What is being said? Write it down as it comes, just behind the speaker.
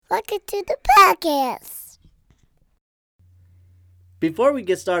Welcome to the podcast. Before we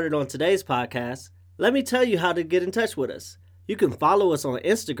get started on today's podcast, let me tell you how to get in touch with us. You can follow us on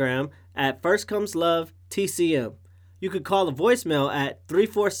Instagram at FirstComesLoveTCM. You can call the voicemail at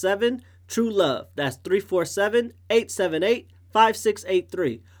 347-TRUE-LOVE. That's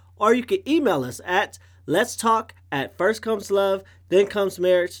 347-878-5683. Or you can email us at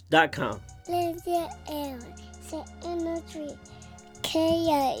letstalk@firstcomeslove-thenComesMarriage.com. Lindsay Aaron, sit in the tree.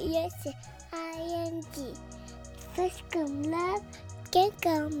 KISING. First come love, then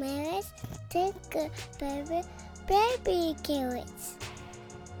come marriage, then come baby carrots.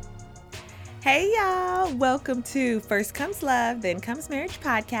 Hey y'all, welcome to First Comes Love, Then Comes Marriage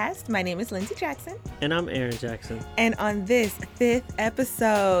podcast. My name is Lindsay Jackson. And I'm Aaron Jackson. And on this 5th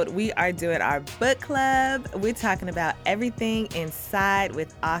episode, we are doing our book club. We're talking about everything inside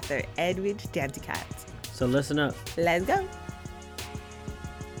with author Edwidge Danticat. So listen up. Let's go.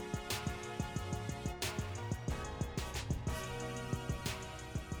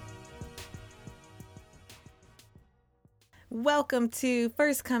 Welcome to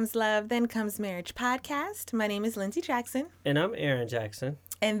First Comes Love, Then Comes Marriage podcast. My name is Lindsay Jackson. And I'm Aaron Jackson.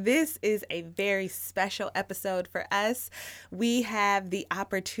 And this is a very special episode for us. We have the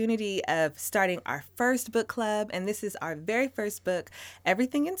opportunity of starting our first book club, and this is our very first book,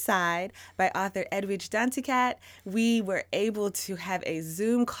 Everything Inside, by author Edwidge Danticat. We were able to have a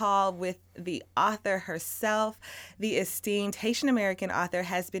Zoom call with the author herself. The esteemed Haitian American author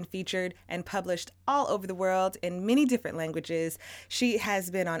has been featured and published all over the world in many different languages. She has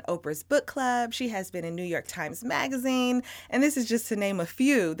been on Oprah's Book Club. She has been in New York Times Magazine. And this is just to name a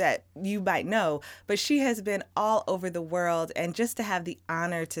few that you might know. But she has been all over the world. And just to have the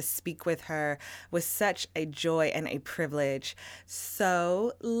honor to speak with her was such a joy and a privilege.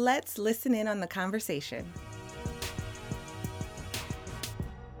 So let's listen in on the conversation.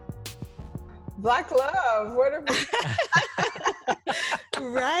 Black love. What a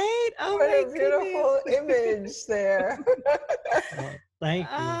right? Oh, what my a beautiful image there. Thank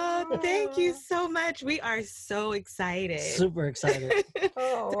you. Oh, thank you so much. We are so excited. Super excited.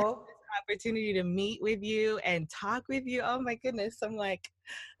 Oh, Opportunity to meet with you and talk with you. Oh my goodness. I'm like,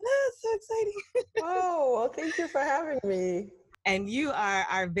 so exciting. oh, well, thank you for having me. And you are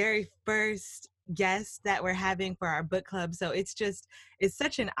our very first guest that we're having for our book club. So it's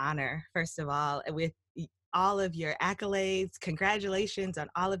such an honor, first of all, with all of your accolades. Congratulations on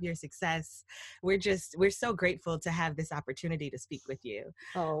all of your success. We're so grateful to have this opportunity to speak with you.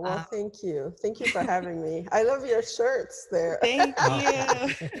 Oh, well, thank you. Thank you for having me. I love your shirts there. Thank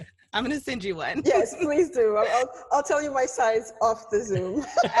you. I'm going to send you one. Yes, please do. I'll tell you my size off the Zoom.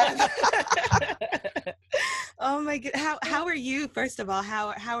 Oh my God. How are you? First of all,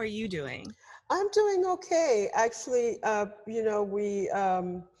 how are you doing? I'm doing okay. Actually,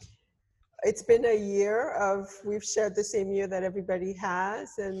 it's been a year we've shared the same year that everybody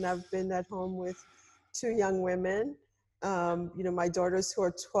has, and I've been at home with 2 young women. My daughters who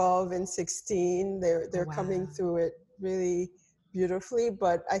are 12 and 16, they're Wow. coming through it really beautifully.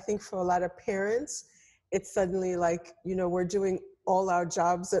 But I think for a lot of parents, it's suddenly like, we're doing all our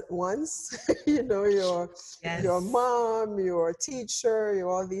jobs at once. You're a mom, you're a teacher, you're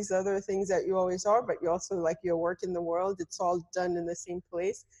all these other things that you always are, but you also like your work in the world. It's all done in the same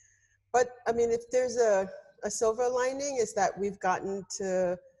place. But I mean, if there's a silver lining, is that we've gotten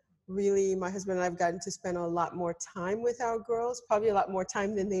to really, my husband and I have gotten to spend a lot more time with our girls, probably a lot more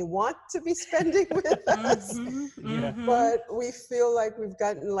time than they want to be spending with us. Mm-hmm. But we feel like we've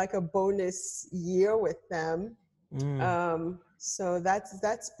gotten like a bonus year with them. So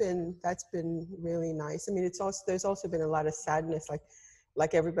that's been really nice. I mean, there's also been a lot of sadness,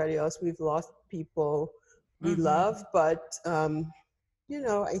 like everybody else. We've lost people we love, but I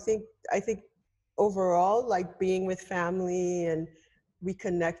think overall, like being with family and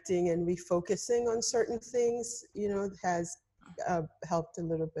reconnecting and refocusing on certain things, has helped a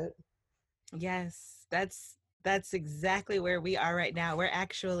little bit. Yes, that's exactly where we are right now. We're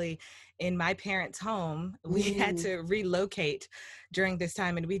actually in my parents' home. We had to relocate during this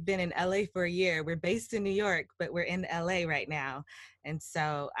time, and we've been in LA for a year. We're based in New York, but we're in LA right now. And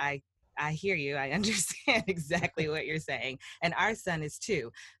so I hear you. I understand exactly what you're saying. And our son is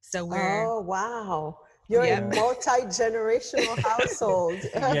 2. So we're Oh, wow. You're a multi-generational household.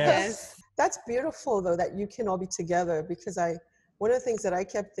 Yes. That's beautiful, though, that you can all be together, because one of the things that I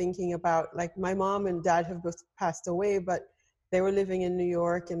kept thinking about, like my mom and dad have both passed away, but they were living in New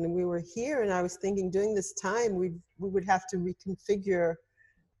York and we were here. And I was thinking during this time, we would have to reconfigure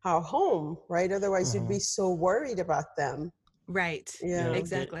our home, right? Otherwise you'd be so worried about them. Right. Yeah.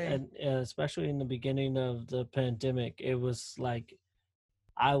 Exactly. And especially in the beginning of the pandemic, it was like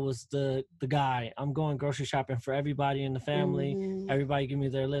I was the guy. I'm going grocery shopping for everybody in the family. Mm-hmm. Everybody give me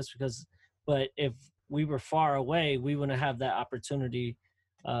their list but if we were far away, we wouldn't have that opportunity.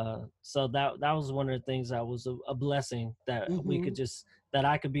 So that was one of the things that was a blessing, that we Mm-hmm. could that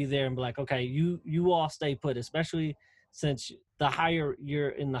I could be there and be like, okay, you all stay put, especially since the higher you're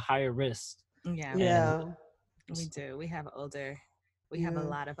in, the higher risk. Yeah. Yeah. We do. We have a Yeah.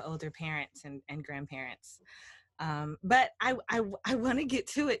 lot of older parents and grandparents. But I want to get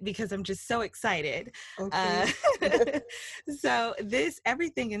to it because I'm just so excited. Okay. So this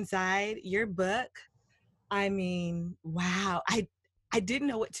Everything Inside, your book, I mean, wow. I didn't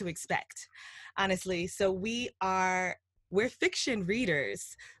know what to expect, honestly. So we're fiction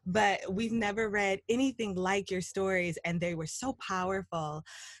readers, but we've never read anything like your stories, and they were so powerful.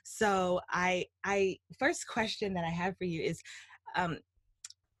 So I first question that I have for you is, um,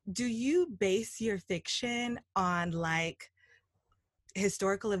 do you base your fiction on like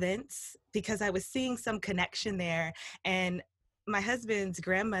historical events? Because I was seeing some connection there. And my husband's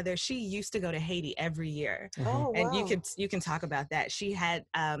grandmother, she used to go to Haiti every year. Oh, And wow. you can talk about that. She had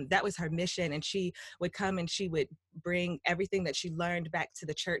that was her mission, and she would come and she would bring everything that she learned back to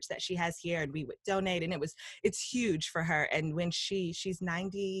the church that she has here, and we would donate. And it's huge for her. And when she's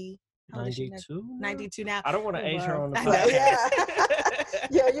 90, how old is she now? 92. 92 now. I don't want to Oh, age her wow. on the I know. podcast. Yeah.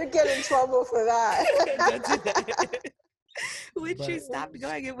 Yeah, you get in trouble for that. Don't do that. When she But stopped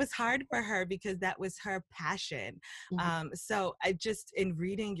going, it was hard for her because that was her passion. Mhm. So I just, in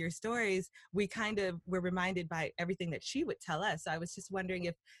reading your stories, we kind of were reminded by everything that she would tell us. So I was just wondering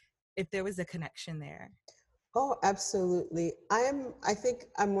if there was a connection there. Oh, absolutely. I think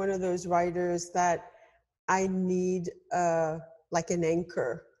I'm one of those writers that I need like an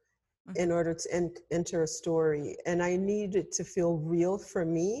anchor in Mhm. order to enter a story. And I need it to feel real for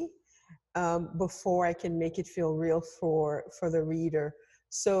me before I can make it feel real for the reader.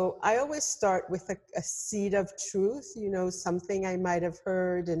 So I always start with a seed of truth, you know, something I might have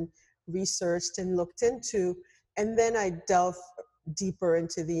heard and researched and looked into, and then I delve deeper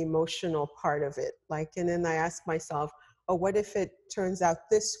into the emotional part of it. Like, and then I ask myself, oh, what if it turns out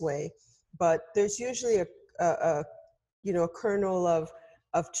this way? But there's usually a you know, a kernel of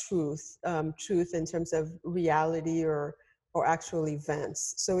truth, truth in terms of reality or actual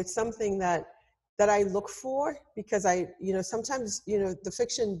events. So it's something that I look for, because I, you know, sometimes, you know, the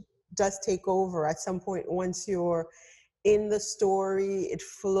fiction does take over at some point. Once you're in the story, it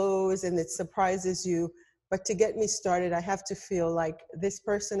flows and it surprises you. But to get me started, I have to feel like this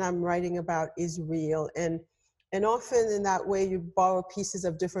person I'm writing about is real. And often in that way, you borrow pieces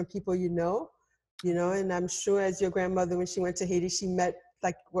of different people you know, and I'm sure as your grandmother, when she went to Haiti, she met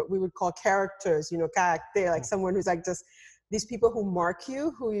like what we would call characters, you know, caracter, like someone who's like just these people who mark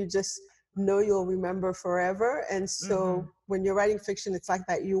you, who you just know you'll remember forever. And Mhm. so when you're writing fiction, it's like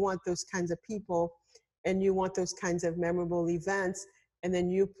that. You want those kinds of people and you want those kinds of memorable events. And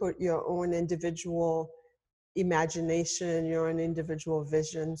then you put your own individual imagination, your own individual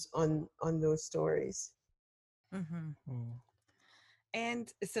visions on those stories. Mhm. mm,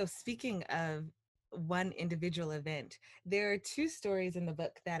 And so, speaking of one individual event, there are two stories in the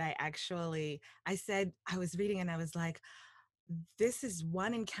book that I said, I was reading and I was like, this is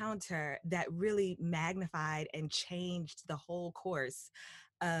one encounter that really magnified and changed the whole course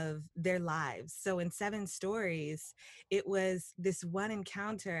of their lives. So in Seven Stories, it was this one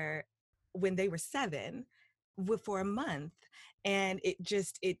encounter when they were seven, for a month, and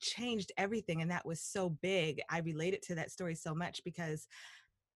it changed everything, and that was so big. I related to that story so much because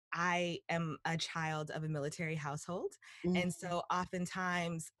I am a child of a military household. Mhm. And so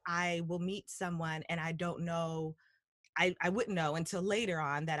oftentimes I will meet someone and I don't know, I wouldn't know until later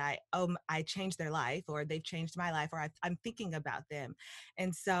on that I changed their life, or they've changed my life, or I'm thinking about them.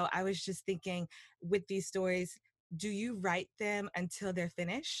 And so I was just thinking, with these stories, do you write them until they're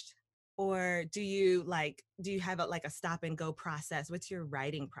finished? Or do you have like a stop and go process? What's your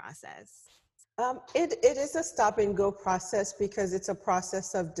writing process? It is a stop and go process because it's a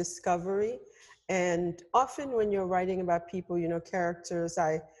process of discovery. And often when you're writing about people, you know, characters,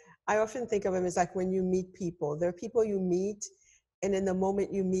 I often think of them as like when you meet people. There are people you meet, and in the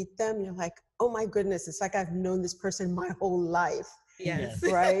moment you meet them, you're like, oh my goodness, it's like I've known this person my whole life, Yes.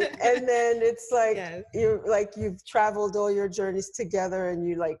 yes. right? And then it's like Yes. you've traveled all your journeys together, and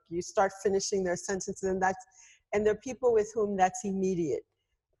you start finishing their sentences, and there are people with whom that's immediate.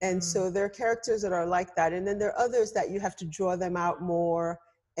 And Mm. so there are characters that are like that. And then there are others that you have to draw them out more.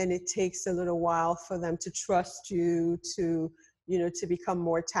 And it takes a little while for them to trust you, to, you know, to become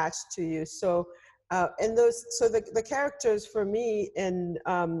more attached to you. So, so the characters for me in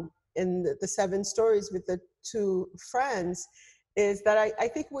the Seven Stories with the two friends, is that I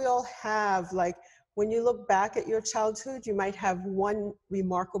think we all have, like, when you look back at your childhood, you might have one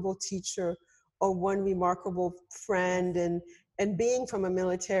remarkable teacher or one remarkable friend. And being from a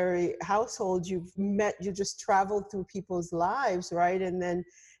military household, you just traveled through people's lives, right? And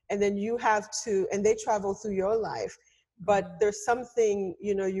then you have to, and they travel through your life. But there's something,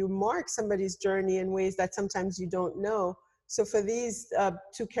 you mark somebody's journey in ways that sometimes you don't know. So for these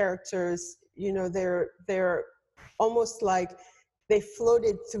two characters, they're almost like they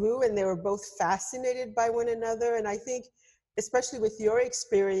floated through, and they were both fascinated by one another. And I think, especially with your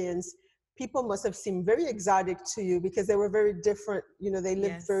experience, people must have seemed very exotic to you because they were very different. They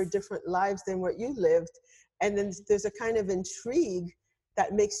lived very different lives than what you lived. And then there's a kind of intrigue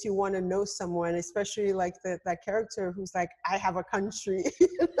that makes you want to know someone, especially like that character who's like, I have a country.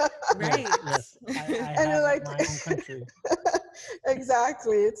 Right. Yes, I have like, my own country.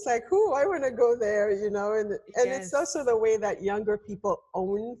 Exactly. It's like, I want to go there, and it's also the way that younger people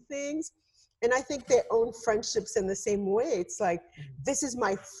own things. And I think they own friendships in the same way. It's like, this is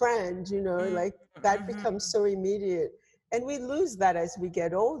my friend, like that becomes so immediate. And we lose that as we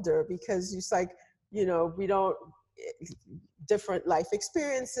get older, because it's like, we don't, different life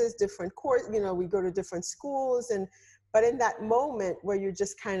experiences, different course, we go to different schools. But in that moment where you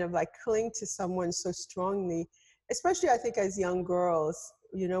just kind of like cling to someone so strongly, especially I think as young girls,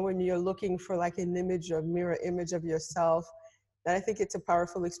 when you're looking for like an image or mirror image of yourself, that I think it's a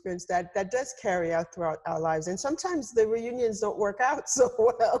powerful experience that does carry out throughout our lives. And sometimes the reunions don't work out so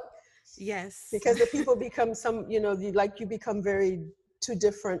well. Yes. Because the people become you become very too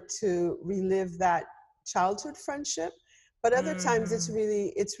different to relive that childhood friendship. But other times it's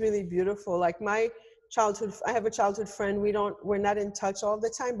really beautiful. Like I have a childhood friend. We're not in touch all the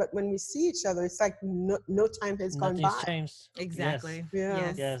time, but when we see each other, it's like no time has gone by. Nothing's changed. Exactly.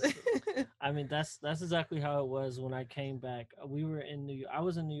 Yes. Yes. I mean, that's exactly how it was when I came back. We were in I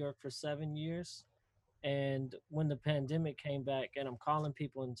was in New York for 7 years, and when the pandemic came back, and I'm calling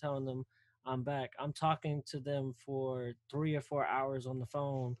people and telling them I'm back, I'm talking to them for 3 or 4 hours on the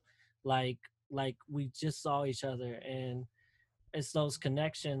phone, like we just saw each other. And it's those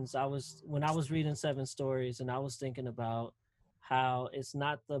connections. When I was reading Seven Stories, and I was thinking about how it's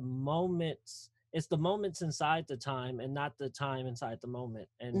not the moments, it's the moments inside the time and not the time inside the moment.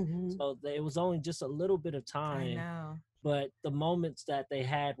 And so it was only just a little bit of time, I know. but the moments that they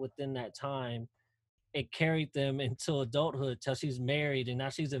had within that time, it carried them into adulthood till she's married, and now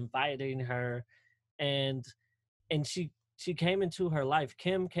she's inviting her. And she came into her life.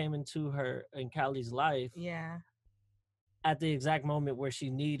 Kim came into her and Callie's life at the exact moment where she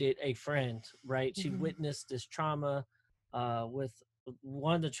needed a friend, right? She witnessed this trauma, with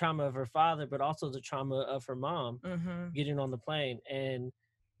the trauma of her father, but also the trauma of her mom getting on the plane. And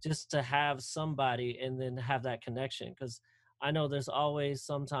just to have somebody and then have that connection. Because I know there's always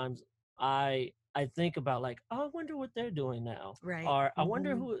sometimes I think about like, oh, I wonder what they're doing now. Right. Or I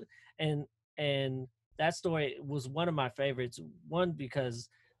wonder who, and that story was one of my favorites. One, because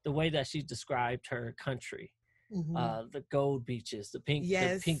the way that she described her country, the gold beaches, the pink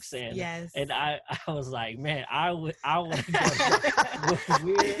sand. Yes. And I was like, man, I want to go. What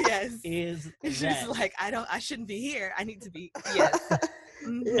weird is She's that? like, I shouldn't be here. I need to be. Yes.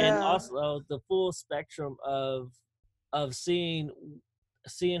 And also the full spectrum of seeing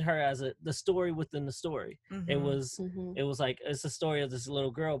her as the story within the story. It was like, it's a story of this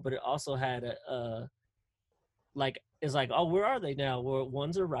little girl, but it also had it's like, oh, where are they now? Well,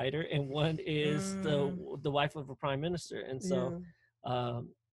 one's a writer and one is the wife of a prime minister. And so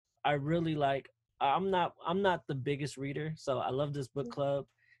I really I'm not the biggest reader, so I love this book club.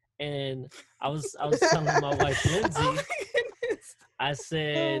 And I was telling my wife Lindsay, I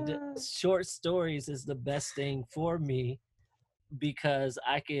said short stories is the best thing for me, because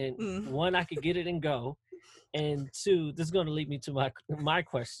I can one, I can get it and go, and two, this is going to lead me to my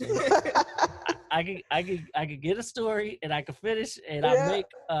question. I could get a story and I could finish, and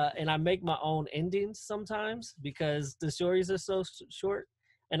I make my own endings sometimes because the stories are so short.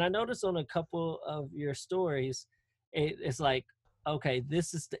 And I noticed on a couple of your stories, it's like, okay,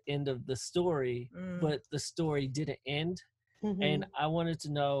 this is the end of the story, but the story didn't end. And I wanted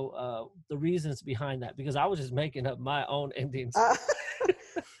to know the reasons behind that, because I was just making up my own endings.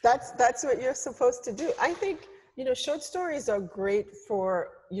 That's what you're supposed to do. I think, short stories are great for,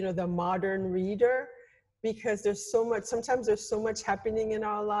 the modern reader, because sometimes there's so much happening in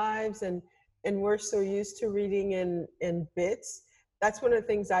our lives, and we're so used to reading in bits. That's one of the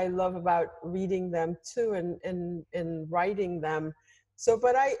things I love about reading them too, and writing them. So,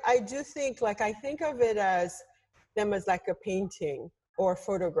 but I do think, I think of it as them as like a painting or a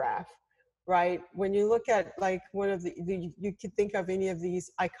photograph, right? When you look at like one of you could think of any of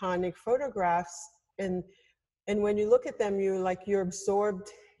these iconic photographs, and when you look at them, you're absorbed,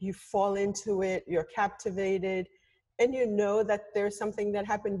 you fall into it, you're captivated, and you know that there's something that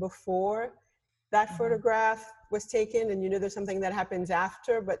happened before that photograph was taken, and you know there's something that happens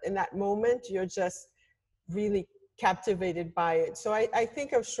after, but in that moment, you're just really captivated by it. So I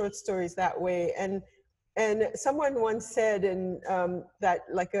think of short stories that way. And someone once said that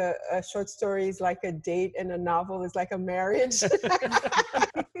like a short story is like a date and a novel is like a marriage.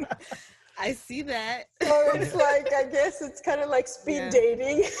 I see that. So it's like, I guess it's kind of like speed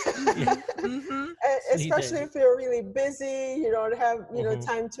dating. Especially if you're really busy, you don't have,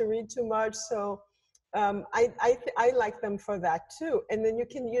 time to read too much. So I like them for that too. And then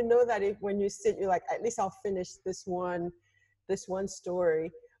you know that when you sit, you're like, at least I'll finish this one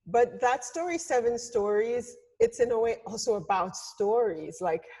story. But that story, 7 Stories, it's in a way also about stories,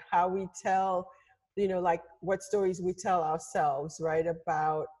 like how we tell, like what stories we tell ourselves, right?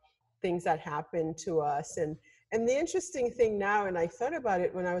 About things that happen to us. And the interesting thing now, and I thought about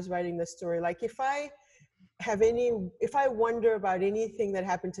it when I was writing the story, like if I wonder about anything that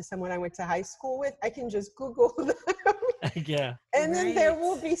happened to someone I went to high school with, I can just Google them. Yeah. And then there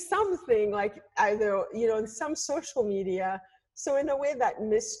will be something like either, in some social media. So in a way, that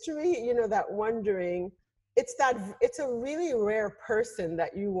mystery, that wondering, it's a really rare person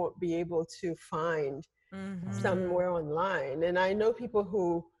that you won't be able to find somewhere online. And I know people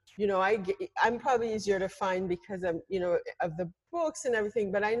who, I'm probably easier to find because of, of the books and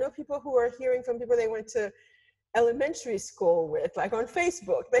everything, but I know people who are hearing from people they went to elementary school with, like on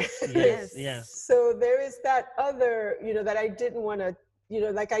Facebook. Yes. So there is that other, that I didn't want to,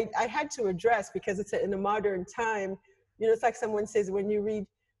 like I had to address because it's in a modern time. It's like someone says, when you read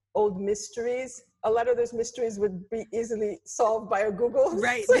old mysteries, a lot of those mysteries would be easily solved by a Google.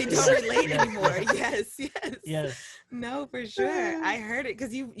 Right, they don't relate anymore. Yes. No, for sure. I heard it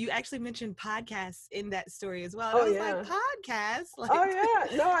because you actually mentioned podcasts in that story as well. And I was like, podcasts? Like, oh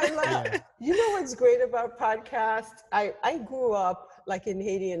yeah, no, I like. You know what's great about podcasts? I grew up like in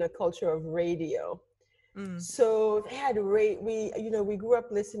Haiti in a culture of radio. So they had we grew up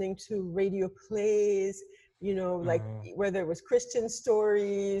listening to radio plays. Like whether it was Christian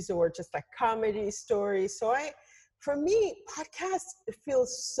stories or just like comedy stories. So for me, podcasts, it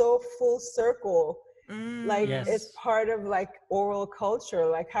feels so full circle. Like it's part of like oral culture,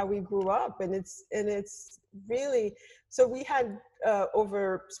 like how we grew up. And it's really, so we had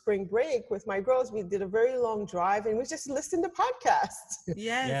over spring break with my girls, we did a very long drive and we just listened to podcasts.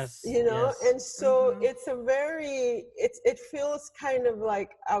 Yes. And so it's it feels kind of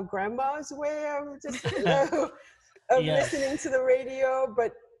like our grandma's way of just listening to the radio.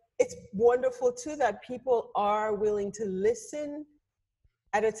 But it's wonderful too that people are willing to listen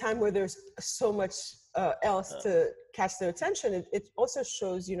at a time where there's so much else to catch their attention. It also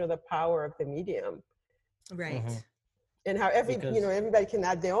shows the power of the medium, right? And how everybody can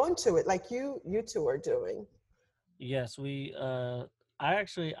add their own to it, like you two are doing. Yes, I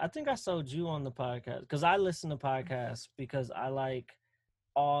think I sold you on the podcast because I listen to podcasts because I like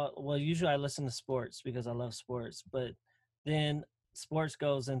usually I listen to sports because I love sports, but then sports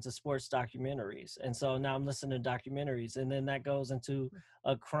goes into sports documentaries. And so now I'm listening to documentaries, and then that goes into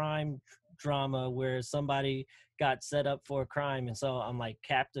a crime drama where somebody got set up for a crime. And so I'm like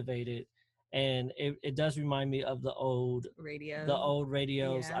captivated. And it does remind me of the old radios.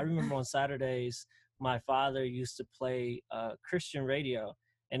 Yeah. I remember on Saturdays, my father used to play Christian radio,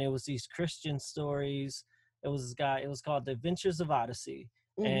 and it was these Christian stories. It was called The Adventures of Odyssey.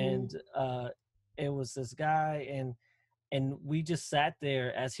 And it was this guy, and we just sat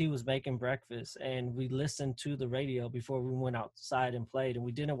there as he was making breakfast, and we listened to the radio before we went outside and played, and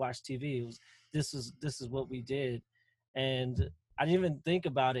we didn't watch TV. This is what we did. And I didn't even think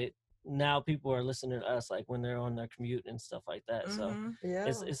about it. Now people are listening to us like when they're on their commute and stuff like that. So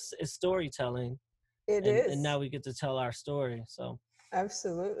it's storytelling. It is. And now we get to tell our story. So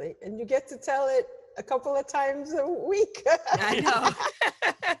absolutely. And you get to tell it a couple of times a week. I know.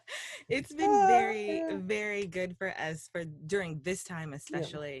 It's been very, very good for us during this time,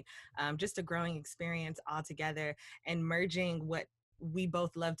 especially just a growing experience altogether and merging what we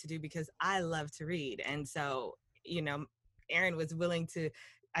both love to do, because I love to read. And so, Erin was willing to,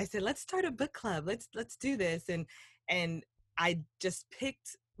 I said, let's start a book club. Let's do this. And I just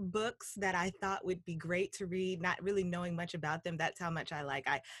picked books that I thought would be great to read, not really knowing much about them. That's how much I like.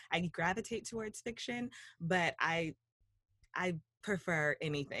 I gravitate towards fiction, but I prefer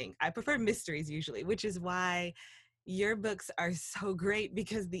anything. I prefer mysteries usually, which is why your books are so great,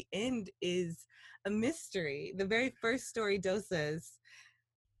 because the end is a mystery. The very first story, Dosas,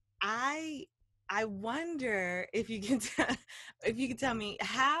 I wonder if you can if you can tell me,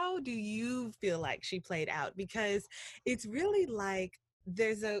 how do you feel like she played out? Because it's really like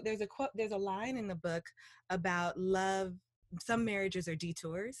there's a quote, there's a line in the book about love. Some marriages are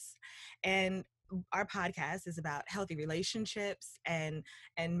detours, and our podcast is about healthy relationships and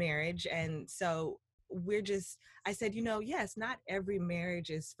marriage. And so we're just, I said, yes, not every marriage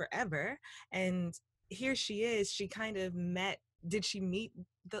is forever. And here she is, she kind of met, did she meet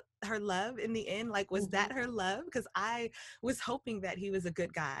her love in the end? Like, was that her love? Because I was hoping that he was a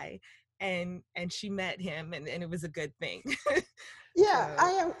good guy, and she met him, and it was a good thing. Yeah,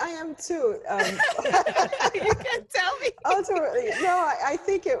 so. I am too. You can tell me. Ultimately, no, I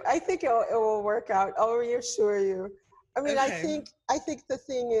think it will work out. I'll reassure you. I mean, okay. I think the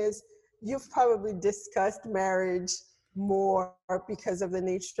thing is, you've probably discussed marriage more because of the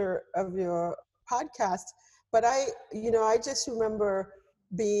nature of your podcast. But I just remember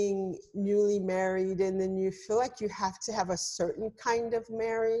being newly married, and then you feel like you have to have a certain kind of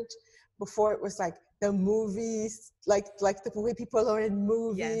marriage. Before it was like the movies, like the way people are in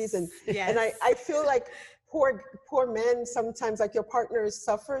movies. Yes. And I feel like poor men sometimes, like your partner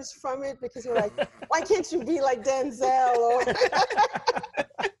suffers from it because you're like, why can't you be like Denzel? Or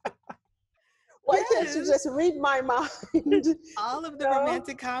why can't you just read my mind? All of the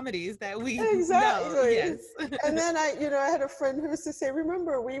romantic comedies that we exactly know. Yes. And then I had a friend who used to say,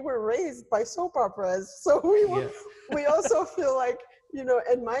 remember, we were raised by soap operas, so we also feel like,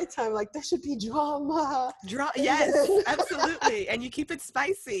 in my time, like there should be drama. Yes, absolutely. And you keep it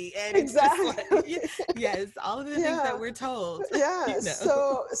spicy. And exactly. It's like, yes, all of the things that we're told. Yeah.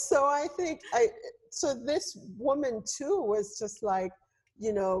 So I think so this woman too was just like,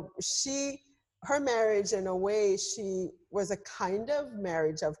 her marriage, in a way, she was a kind of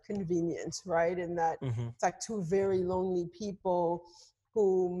marriage of convenience, right? In that it's like two very lonely people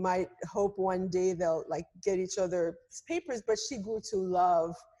who might hope one day they'll like get each other's papers, but she grew to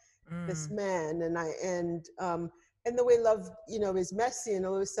love this man. And the way love, is messy, and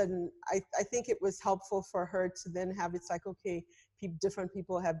all of a sudden, I think it was helpful for her to then have, it's like, okay, different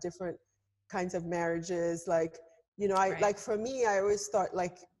people have different kinds of marriages. Like, like for me, I always thought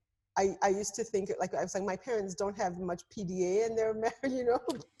like, I used to think like, I was like, my parents don't have much PDA in their marriage,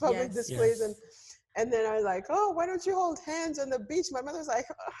 public displays. And then I was like, oh, why don't you hold hands on the beach? My mother was like,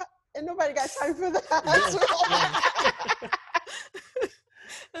 oh, and nobody got time for that.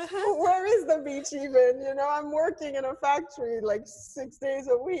 Where is the beach even? I'm working in a factory like 6 days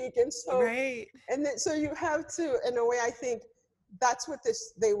a week. And so, and then, so you have to, in a way, I think that's what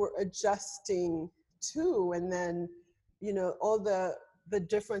they were adjusting to. And then, all the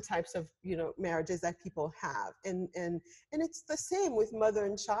different types of, marriages that people have. And it's the same with mother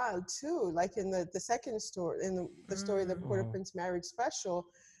and child too. Like in the second story, in the story, the Port-au-Prince marriage special,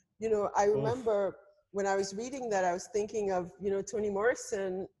 I remember when I was reading that, I was thinking of, Toni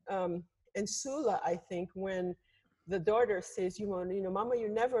Morrison and Sula, I think, when the daughter says, Mama, you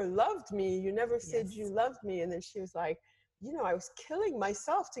never loved me. You never said you loved me. And then she was like, I was killing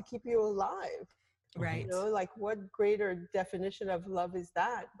myself to keep you alive. Right. Like what greater definition of love is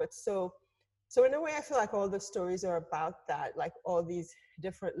that? But so in a way, I feel like all the stories are about that, like all these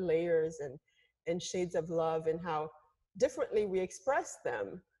different layers and shades of love, and how differently we express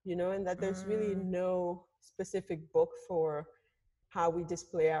them, and that there's really no specific book for how we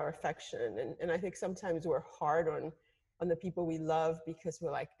display our affection. And I think sometimes we're hard on the people we love because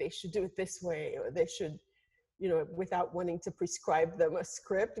we're like, they should do it this way, or they should, without wanting to prescribe them a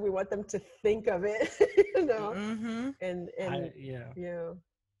script, we want them to think of it,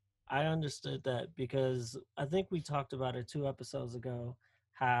 I understood that because I think we talked about it 2 episodes ago,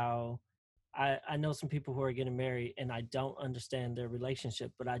 how I know some people who are getting married and I don't understand their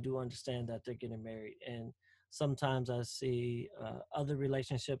relationship, but I do understand that they're getting married. And sometimes I see other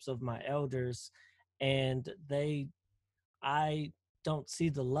relationships of my elders, and I don't see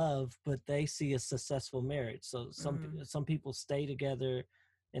the love, but they see a successful marriage. So some people stay together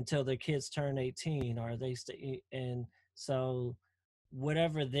until their kids turn 18, or they stay. And so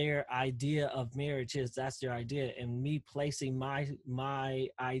whatever their idea of marriage is, that's their idea. And me placing my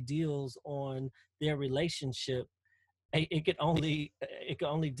ideals on their relationship, it could only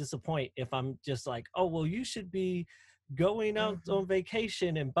disappoint if I'm just like, oh, well, you should be going out on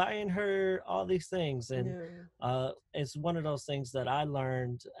vacation and buying her all these things. And it's one of those things that I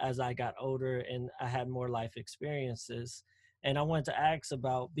learned as I got older and I had more life experiences. And I wanted to ask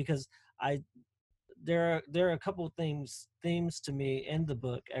about, because there are a couple of themes to me in the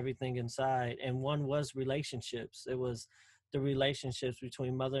book, Everything Inside, and one was relationships. It was the relationships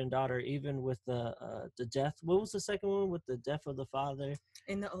between mother and daughter, even with the death. What was the second one with the death of the father?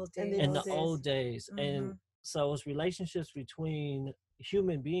 In the old In days. In the old days. Mm-hmm. And so it's relationships between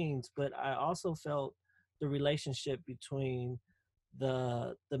human beings, but I also felt the relationship between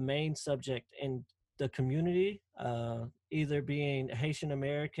the main subject and the community, either being Haitian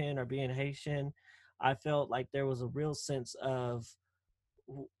American or being Haitian. I felt like there was a real sense of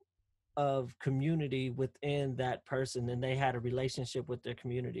community within that person, and they had a relationship with their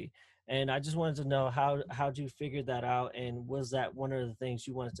community. And I just wanted to know how'd you figure that out, and was that one of the things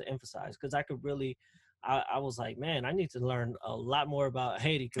you wanted to emphasize? Because I could really, I was like, man, I need to learn a lot more about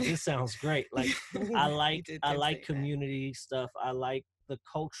Haiti because this sounds great. Like I like community stuff. I like the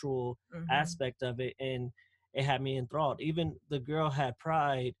cultural aspect of it, and it had me enthralled. Even the girl had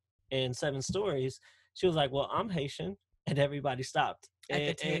pride in Seven Stories. She was like, well, I'm Haitian, and everybody stopped. At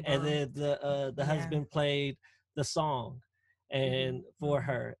the table. And then the husband played the song and for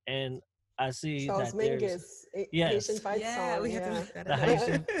her, and I see Charles that there's Haitian fight song. We have to look that the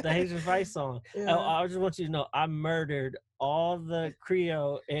up. the Haitian fight song. Yeah. I just want you to know I murdered all the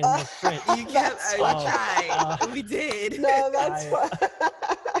Creole and the French. You kept, we tried. We did. No, that's fine.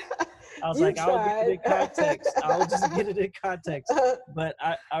 I was You like, I'll get it in tried. context. I'll just get it in context. But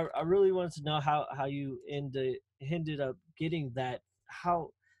I really wanted to know how you ended up getting that,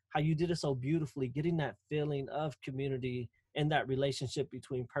 how you did it so beautifully, getting that feeling of community and that relationship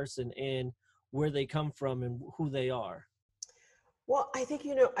between person and where they come from and who they are. Well, I think,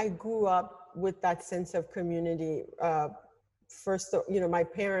 I grew up with that sense of community. First, my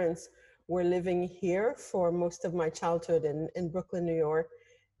parents were living here for most of my childhood in Brooklyn, New York.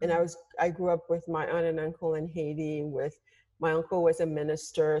 And I grew up with my aunt and uncle in Haiti. With my uncle was a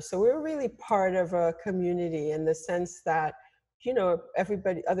minister, so we were really part of a community in the sense that,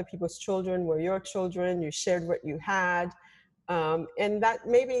 everybody, other people's children were your children. You shared what you had, and that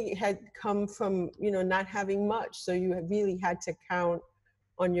maybe had come from not having much, so you really had to count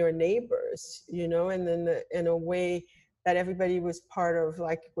on your neighbors, and then in a way that everybody was part of,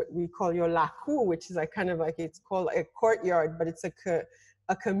 like what we call your la cour, which is like kind of like, it's called a courtyard, but it's a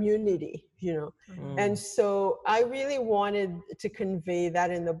community, And so I really wanted to convey that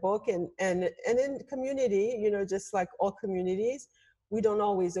in the book, and in community, just like all communities, we don't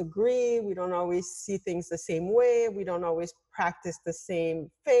always agree. We don't always see things the same way. We don't always practice the same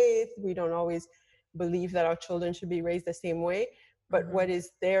faith. We don't always believe that our children should be raised the same way. But what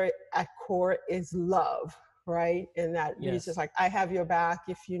is there at core is love, right? And that it's just like, I have your back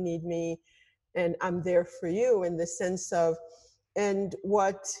if you need me, and I'm there for you, in the sense of, and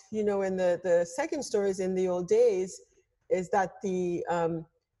what, in the second stories in the old days, is that the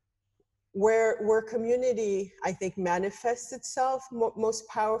where community, I think, manifests itself most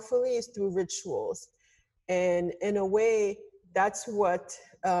powerfully is through rituals. And in a way, that's what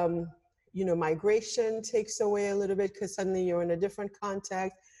migration takes away a little bit, because suddenly you're in a different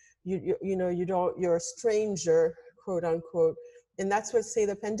context. You're a stranger, quote unquote. And that's what, say,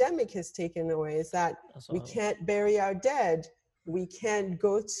 the pandemic has taken away, is that we can't bury our dead. We can't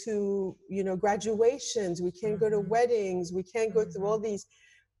go to, graduations. We can't go to weddings. We can't go through all these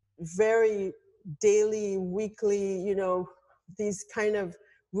very daily, weekly, these kind of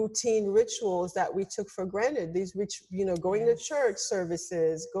routine rituals that we took for granted. These, going to church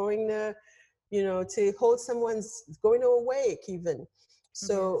services, going to, to hold someone's, going to a wake even.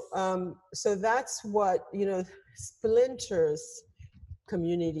 So, so that's what, splinters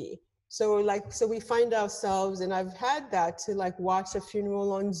community. So we find ourselves, and I've had that, to like watch a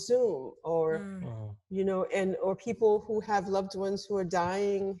funeral on Zoom, or, or people who have loved ones who are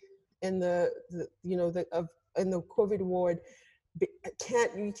dying in the COVID ward. You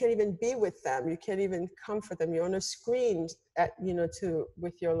can't even be with them. You can't even comfort them. You're on a screen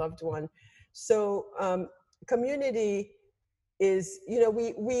with your loved one. So community is,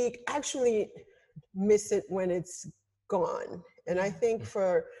 we actually miss it when it's gone. And I think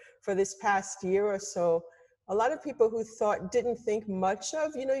for this past year or so, a lot of people who didn't think much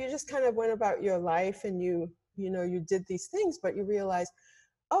of, you just kind of went about your life, and you did these things, but you realize,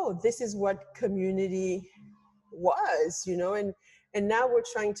 oh, this is what community was, and now we're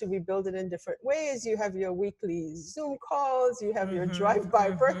trying to rebuild it in different ways. You have your weekly Zoom calls, you have your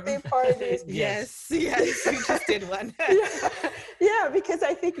drive-by birthday parties. Yes, we just did one. Yeah, because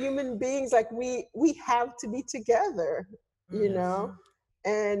I think human beings, like we have to be together,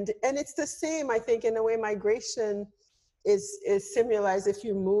 and it's the same, I think, in a way. Migration is similar if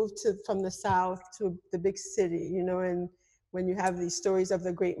you move from the South to the big city, and when you have these stories of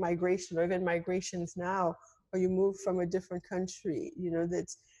the Great Migration, or even migrations now, or you move from a different country,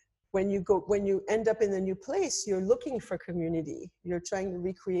 when you end up in a new place, you're looking for community. You're trying to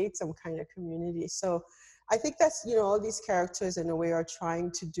recreate some kind of community. So I think that's, all these characters in a way are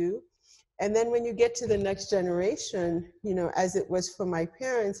trying to do. And then when you get to the next generation, as it was for my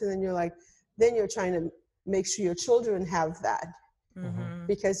parents, and then then you're trying to make sure your children have that. Mm-hmm.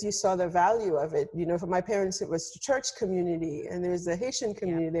 Because you saw the value of it. For my parents, it was the church community, and there's the Haitian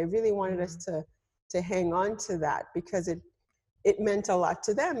community. Yep. They really wanted us to hang on to that, because it meant a lot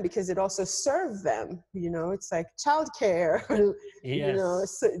to them, because it also served them. It's like childcare,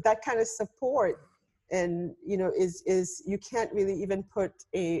 yes. so that kind of support, and is you can't really even put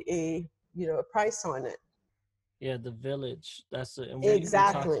a price on it. Yeah, the village. That's it.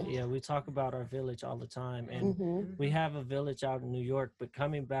 Exactly. We talk about our village all the time, and we have a village out in New York. But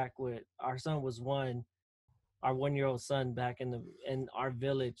coming back with our son was our 1-year-old son back in our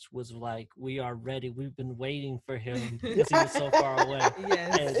village was like, we are ready. We've been waiting for him because he was so far away.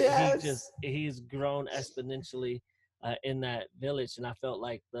 Yes. And yes. he's grown exponentially in that village. And I felt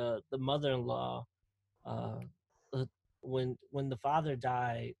like the mother-in-law, when the father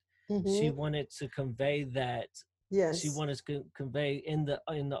died, she wanted to convey that. Yes. She wanted to convey in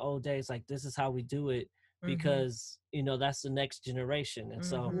the old days, like, this is how we do it, because that's the next generation. And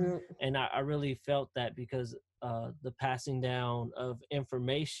so and I really felt that, because the passing down of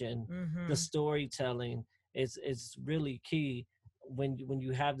information, the storytelling is really key when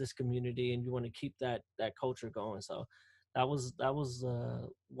you have this community and you want to keep that culture going. So that was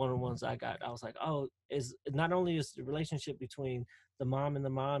one of the ones I got. I was like, oh, is not only is the relationship between the mom and the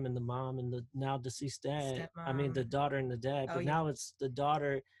mom and the mom and the now deceased dad, stepmom. I mean the daughter and the dad, but now it's the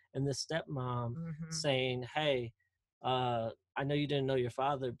daughter and the stepmom saying, hey, I know you didn't know your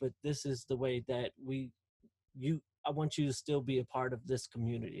father, but this is the way that I want you to still be a part of this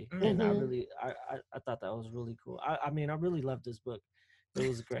community. And I thought that was really cool. I mean, I really loved this book. It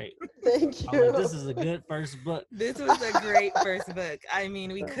was great. Thank you. Like, this is a good first book. This was a great first book. I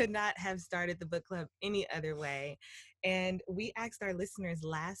mean, we could not have started the book club any other way. And we asked our listeners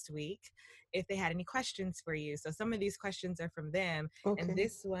last week if they had any questions for you. So some of these questions are from them. Okay. And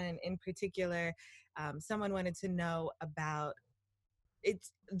this one in particular, someone wanted to know about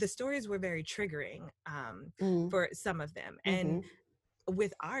the stories were very triggering for some of them. And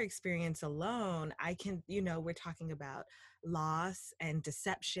with our experience alone, I can, we're talking about loss and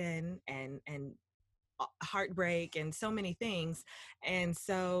deception and heartbreak and so many things. And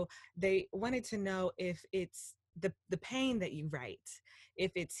so they wanted to know if it's the pain that you write,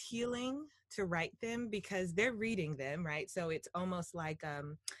 if it's healing to write them, because they're reading them, right? So it's almost like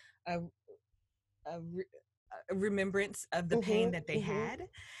a remembrance of the pain that they had.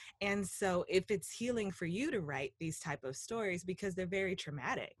 And so if it's healing for you to write these type of stories, because they're very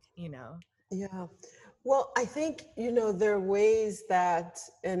traumatic, Yeah. Well, I think, there are ways that,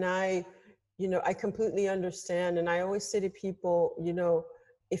 and I completely understand. And I always say to people,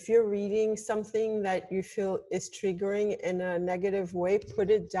 if you're reading something that you feel is triggering in a negative way, put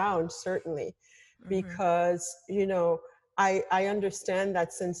it down, certainly, because, I understand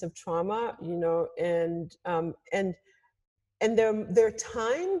that sense of trauma, and there are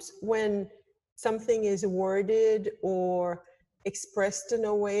times when something is worded or expressed in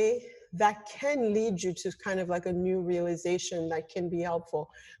a way that can lead you to kind of like a new realization that can be helpful.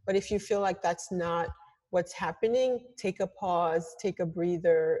 But if you feel like that's not what's happening, take a pause, take a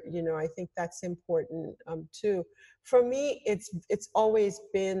breather. I think that's important too. For me, it's always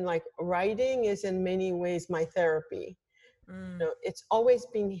been like, writing is in many ways my therapy. It's always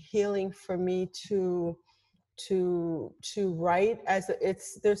been healing for me to write.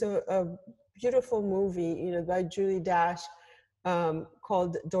 There's a beautiful movie, by Julie Dash,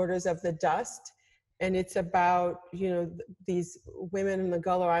 called Daughters of the Dust. And it's about, these women in the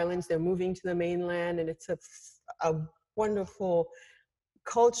Gullah Islands, they're moving to the mainland, and it's a wonderful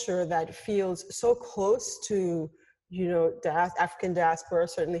culture that feels so close to, African diaspora,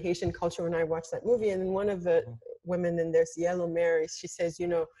 certainly Haitian culture when I watched that movie. And one of the women in there's Yellow Mary, she says,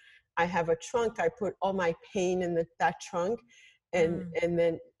 I have a trunk, I put all my pain in that trunk, and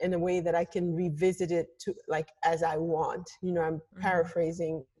then in a way that I can revisit it to like as I want. I'm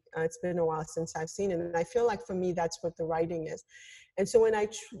paraphrasing. It's been a while since I've seen it, and I feel like for me that's what the writing is. And so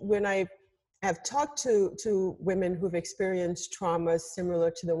when I have talked to women who've experienced traumas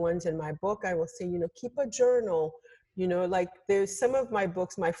similar to the ones in my book, I will say, keep a journal. Like there's some of my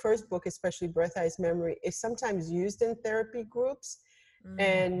books, my first book, especially Birth Eyes Memory, is sometimes used in therapy groups.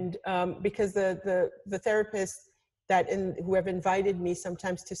 And because the therapist who have invited me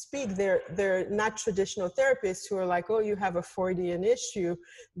sometimes to speak, they're not traditional therapists who are like, oh, you have a Freudian issue.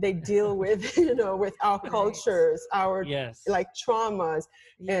 They deal with, with our cultures, our like traumas,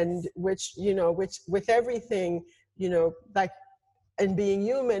 and which with everything, like, and being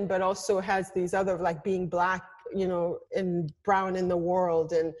human, but also has these other, like being Black, and brown in the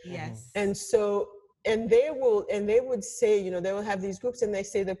world. And so, and they would say, they will have these groups, and they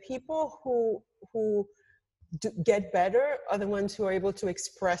say the people who get better are the ones who are able to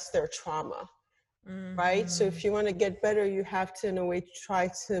express their trauma. Right? So if you want to get better, you have to, in a way, try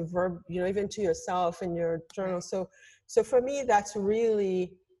to even to yourself in your journal. So for me, that's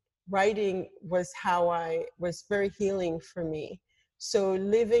really, writing was very healing for me. So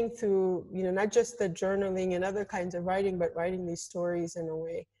living through, not just the journaling and other kinds of writing, but writing these stories, in a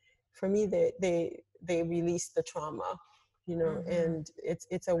way, for me, they release the trauma, and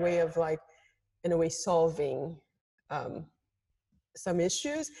it's a way of, like, in a way, solving some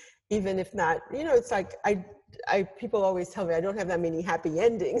issues, even if not, it's like, people always tell me I don't have that many happy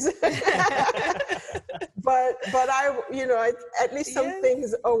endings. but I, at least some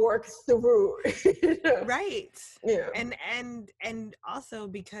things are worked through. Right. Yeah. And also,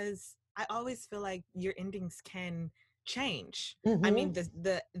 because I always feel like your endings can change. I mean,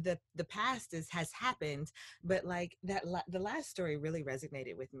 the past has happened, but like the last story really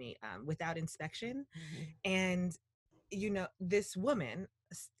resonated with me, Without Inspection. And this woman,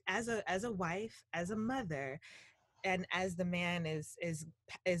 as a wife, as a mother, and as the man is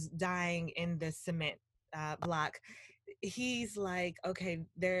dying in the cement block, he's like, okay,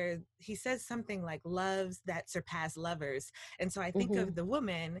 he says something like, loves that surpass lovers. And so I think of the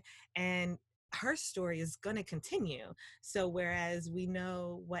woman, and her story is going to continue. So whereas we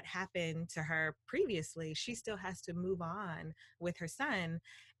know what happened to her previously, she still has to move on with her son.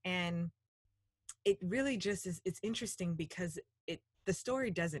 And it really just is, it's interesting because the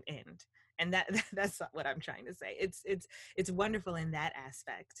story doesn't end. And that's what I'm trying to say. It's wonderful in that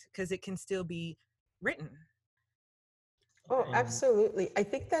aspect, because it can still be written. Oh, absolutely. I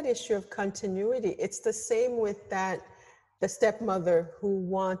think that issue of continuity, it's the same with the stepmother who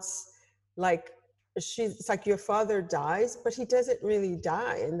wants, like, it's like your father dies, but he doesn't really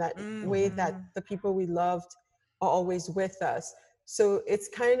die in that way, that the people we loved are always with us. So it's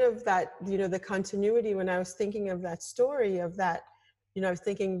kind of that, the continuity. When I was thinking of that story, of that, I was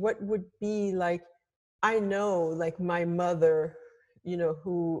thinking, what would be like, I know, like, my mother,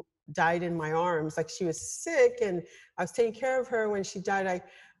 who died in my arms, like, she was sick and I was taking care of her when she died.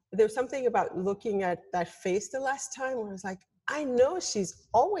 There's something about looking at that face the last time where I was like, I know she's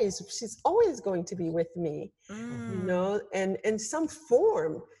always going to be with me, and in some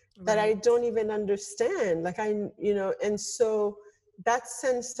form that I don't even understand. Like, and so that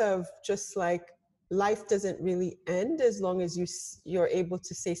sense of just like, life doesn't really end as long as you're able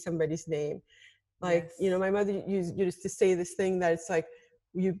to say somebody's name. Like, my mother used to say this thing, that it's like,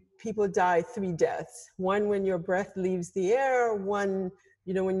 people die 3 deaths. One, when your breath leaves the air, one,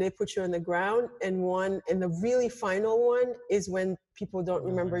 when they put you on the ground, and one, and the really final one is when people don't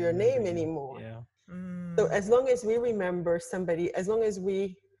remember your name anymore. So as long as we remember somebody, as long as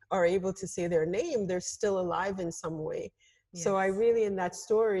we are able to say their name, they're still alive in some way. So I really, in that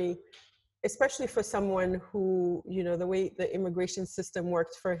story, especially for someone who, the way the immigration system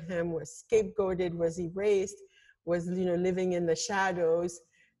worked for him, was scapegoated, was erased, was, living in the shadows.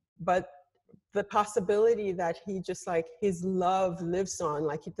 But the possibility that he just, like, his love lives on,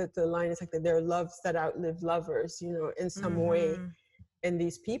 like, the line is like, that there are loves that outlive lovers, in some way. And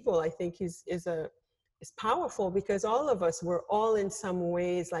these people, I think, is powerful, because all of us, we're all in some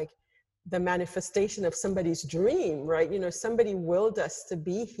ways like the manifestation of somebody's dream, right? Somebody willed us to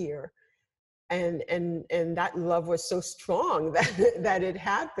be here. And that love was so strong that it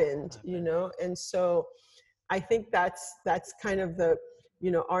happened, and so I think that's kind of the,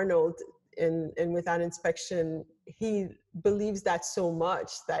 Arnold in Without Inspection, he believes that so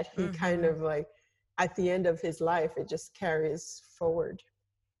much that he kind of, like, at the end of his life, it just carries forward.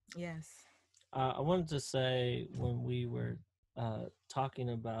 Yes. I wanted to say, when we were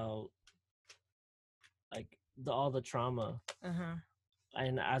talking about, like, all the trauma,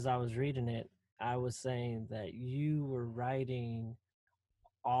 and as I was reading it, I was saying that you were writing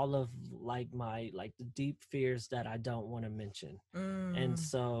all of, like, the deep fears that I don't want to mention. And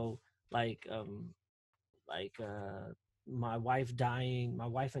so, like, my wife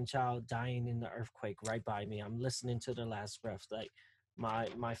and child dying in the earthquake right by me. I'm listening to the last breath. Like,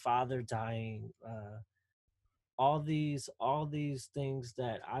 my father dying, all these things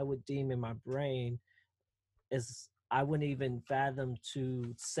that I would deem in my brain is I wouldn't even fathom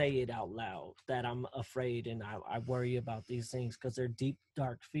to say it out loud, that I'm afraid and I worry about these things, because they're deep,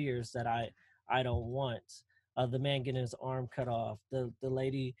 dark fears that I don't want. The man getting his arm cut off, the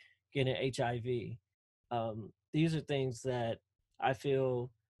lady getting HIV. These are things that I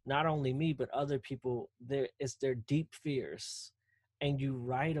feel, not only me but other people, it's their deep fears, and you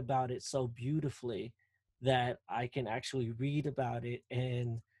write about it so beautifully that I can actually read about it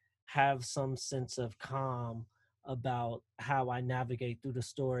and have some sense of calm about how I navigate through the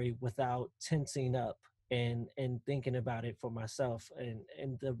story without tensing up and thinking about it for myself,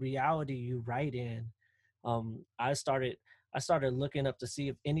 and the reality you write in. I started looking up to see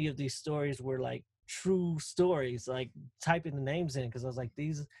if any of these stories were like true stories, like typing the names in, because I was like,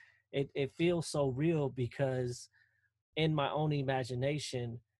 these, it feels so real, because in my own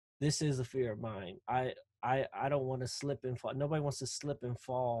imagination, this is a fear of mine. I don't want to slip and fall. Nobody wants to slip and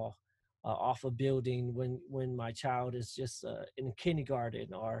fall off a building when my child is just in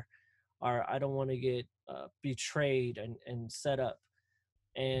kindergarten, or I don't want to get betrayed and set up.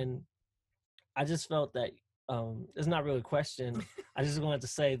 And I just felt that, it's not really a question. I just wanted to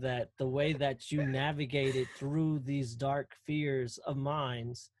say that the way that you navigated through these dark fears of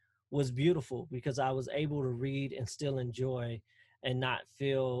mine was beautiful, because I was able to read and still enjoy and not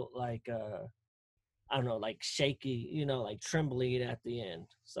feel like I don't know, like shaky, like trembling at the end.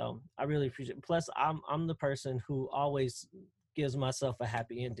 So I really appreciate it. Plus, I'm the person who always gives myself a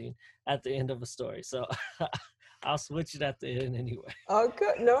happy ending at the end of a story. So I'll switch it at the end anyway. Oh,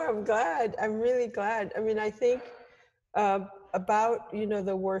 good. No, I'm glad. I'm really glad. I mean, I think about,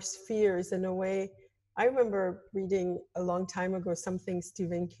 the worst fears in a way. I remember reading a long time ago something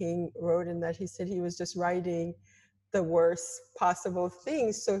Stephen King wrote, and that he said he was just writing the worst possible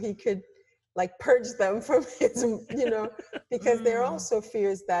things so he could like purge them from his, because they're also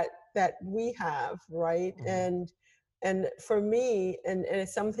fears that we have, right? Mhm. And for me, and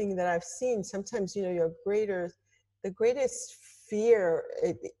it's something that I've seen sometimes, the greatest fear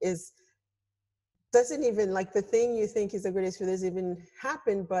is doesn't even, like, the thing you think is the greatest fear doesn't even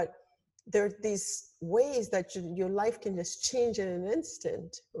happen, but there are these ways that your life can just change in an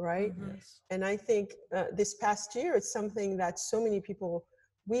instant, right? Yes. And I think this past year, it's something that so many people,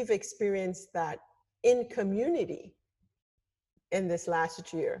 we've experienced that in community in this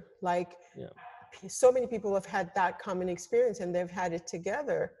last year. Like, Yeah. so many people have had that common experience, and they've had it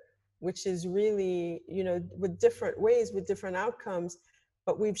together, which is really, with different ways, with different outcomes.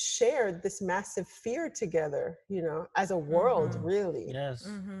 But we've shared this massive fear together, as a world, really. Yes.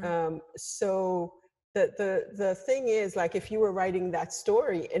 So the thing is, like, if you were writing that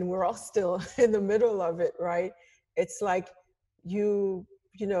story and we're all still in the middle of it, right? It's like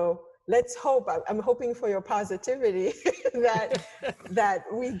you know, let's hope. I'm hoping for your positivity that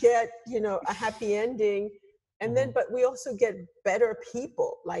we get, a happy ending, and then, but we also get better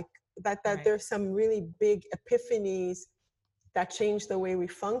people, like that Right. there's some really big epiphanies that change the way we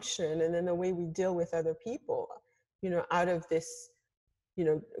function, and then the way we deal with other people, out of this,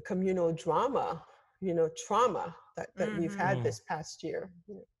 communal drama, trauma that we've had this past year.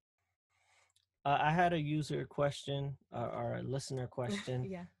 I had a user question, or a listener question.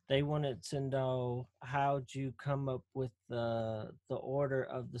 Yeah. They wanted to know, how'd you come up with the order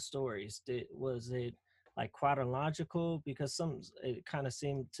of the stories? Was it like chronological? Because it kind of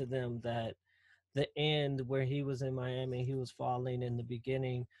seemed to them that the end where he was in Miami, he was falling, in the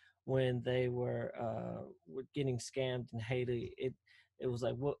beginning when they were getting scammed in Haiti. It was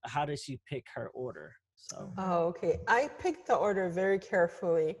like, what? How did she pick her order? So. Oh, okay. I picked the order very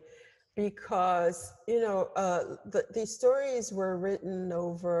carefully because, these stories were written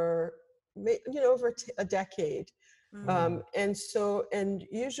over, a decade. And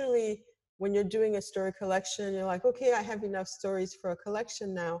usually when you're doing a story collection, you're like, okay, I have enough stories for a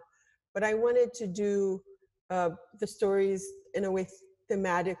collection now. But I wanted to do the stories in a way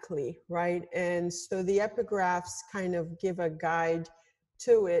thematically, right? And so the epigraphs kind of give a guide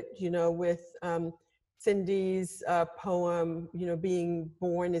to it, with Cindy's poem, being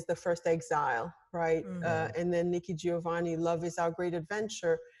born is the first exile, right? And then Nikki Giovanni, love is our great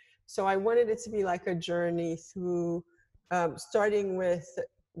adventure. So I wanted it to be like a journey through, starting with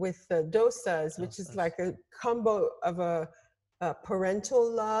the dosas, which is like a combo of a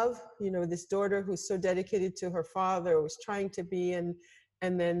parental love, this daughter who's so dedicated to her father, was trying to be, and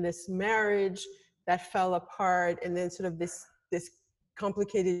then this marriage that fell apart, and then sort of this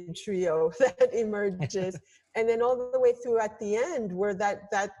complicated trio that emerges, and then all the way through at the end, where that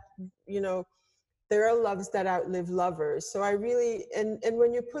there are loves that outlive lovers. So I really, and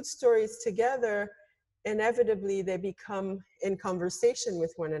when you put stories together, inevitably they become in conversation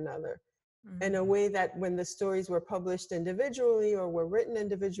with one another. in a way that when the stories were published individually or were written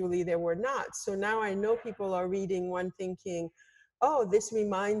individually, they were not. So now I know people are reading one thinking, oh, this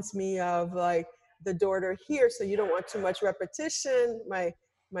reminds me of like the daughter here, so you don't want too much repetition. My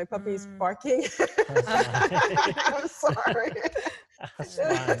puppy's barking. I'm sorry.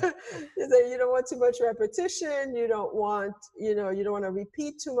 You don't want too much repetition. You don't want, you don't want to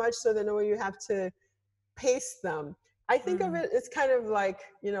repeat too much, so they know you have to pace them. I think of it, it's kind of like,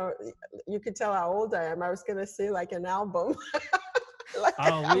 you could tell how old I am. I was going to say like an album. Like,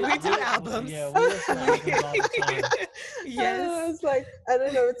 we do albums. Yeah, we listen to albums all the time. Yes. It's like, I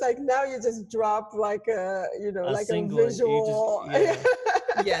don't know, it's like now you just drop like a, like a visual.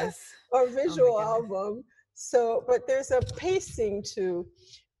 Yes. Or visual album. So, but there's a pacing to,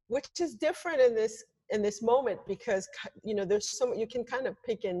 which is different in this moment, because, there's you can kind of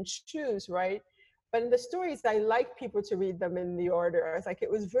pick and choose, right? But in the stories, I like people to read them in the order. I was like,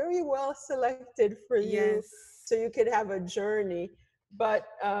 it was very well selected for you, so you could have a journey. But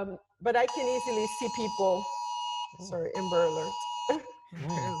I can easily see people. Sorry, Amber Alert.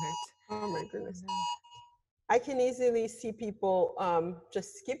 Oh my goodness. I can easily see people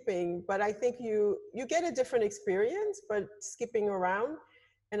just skipping, but I think you get a different experience, but skipping around.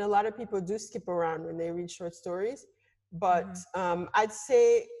 And a lot of people do skip around when they read short stories. But I'd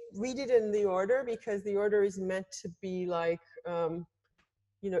say read it in the order, because the order is meant to be like,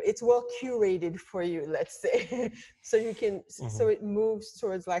 it's well curated for you, let's say. So you can, so it moves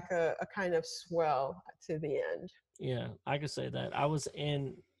towards like a kind of swell to the end. Yeah, I could say that. I was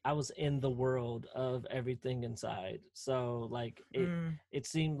in the world of Everything Inside. So like it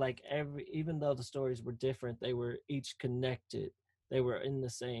seemed like even though the stories were different, they were each connected. They were in the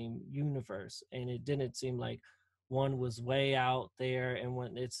same universe, and it didn't seem like one was way out there, and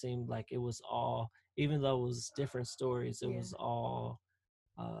when it seemed like it was all, even though it was different stories, it was all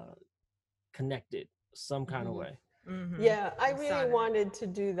connected some kind of way. Yeah, I really wanted to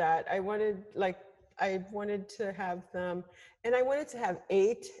do that. I wanted to have them, and I wanted to have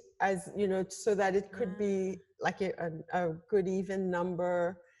 8, as so that it could be like a good even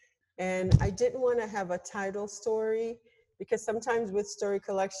number. And I didn't want to have a title story, because sometimes with story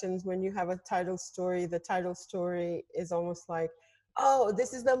collections, when you have a title story, the title story is almost like, oh,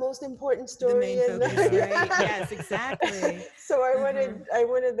 this is the most important story. The main focus, right? Yes, exactly. So I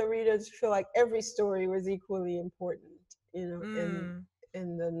wanted the reader to feel like every story was equally important, in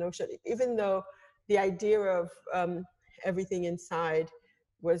the notion, even though the idea of Everything Inside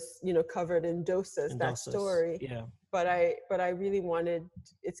was, covered in doses, that story. Yeah. But I really wanted,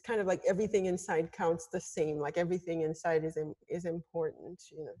 it's kind of like Everything Inside counts the same, like everything inside is important,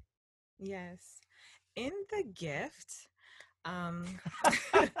 Yes. In The Gift, I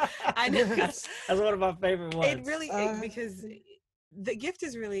know that's one of my favorite ones. It really, because The Gift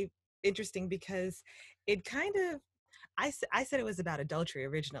is really interesting, because it kind of, I said it was about adultery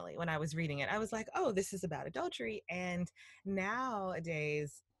originally when I was reading it. I was like, oh, this is about adultery. And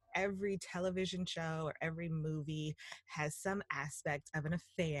nowadays, every television show or every movie has some aspect of an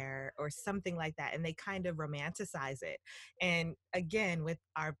affair or something like that, and they kind of romanticize it. And again, with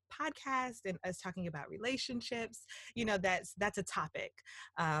our podcast and us talking about relationships, that's a topic.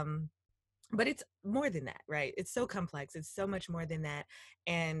 But it's more than that, right? It's so complex. It's so much more than that.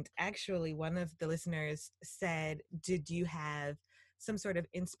 And actually, one of the listeners said, did you have some sort of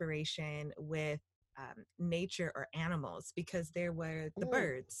inspiration with nature or animals? Because there were the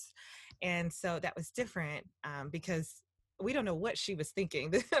birds. And so that was different, because we don't know what she was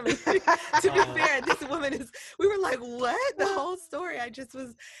thinking. I mean, to be fair, this woman we were like, what? The whole story,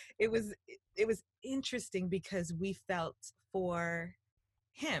 it was interesting, because we felt for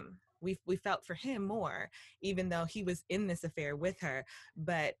him. We felt for him more, even though he was in this affair with her.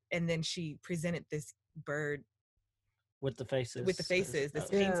 And then she presented this bird with the faces, this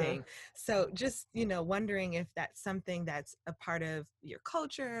painting. So just, wondering if that's something that's a part of your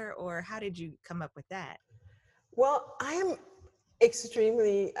culture, or how did you come up with that? Well, I'm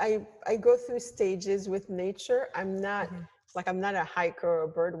extremely, I go through stages with nature. I'm not I'm not a hiker or a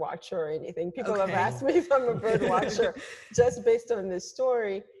bird watcher or anything. People have asked me if I'm a bird watcher just based on this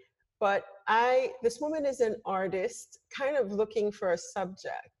story. But this woman is an artist, kind of looking for a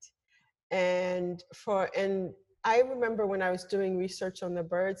subject. And I remember when I was doing research on the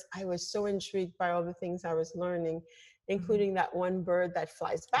birds, I was so intrigued by all the things I was learning, including that one bird that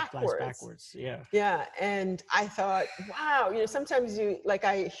flies backwards. Yeah. And I thought, wow, sometimes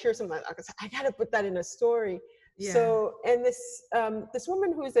I hear something like that, I got to put that in a story. Yeah. So, and this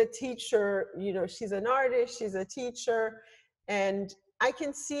woman who's a teacher, she's an artist, she's a teacher, and I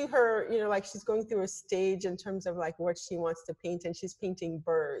can see her, she's going through a stage in terms of like what she wants to paint, and she's painting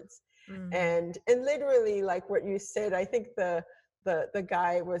birds. And literally, like what you said, I think the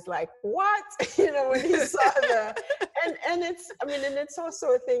guy was like, what? When he saw and it's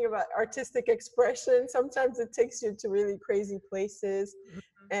also a thing about artistic expression. Sometimes it takes you to really crazy places.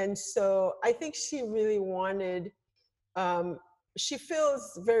 And so I think she really wanted, she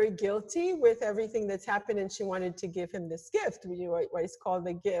feels very guilty with everything that's happened, and she wanted to give him this gift, what is called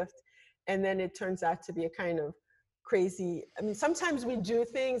a gift. And then it turns out to be a kind of crazy, sometimes we do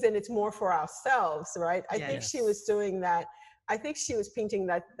things and it's more for ourselves, right? I think she was doing that. I think she was painting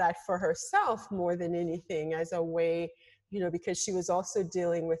that for herself more than anything, as a way, because she was also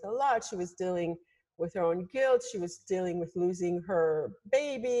dealing with a lot. She was dealing with her own guilt. She was dealing with losing her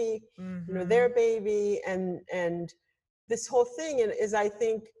baby, their baby, and this whole thing. Is, I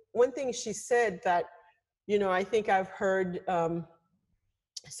think, one thing she said that, I think I've heard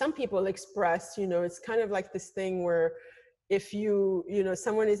some people express, it's kind of like this thing where if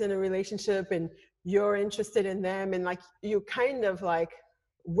someone is in a relationship and you're interested in them, and like you kind of like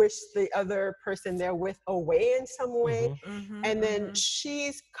wish the other person they're with away in some way. And then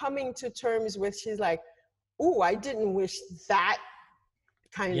she's coming to terms with, she's like, oh, I didn't wish that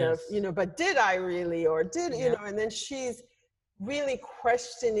kind of, but did I really, or did, and then she's really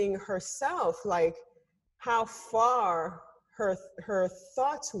questioning herself, like how far her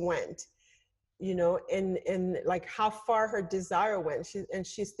thoughts went, and like how far her desire went.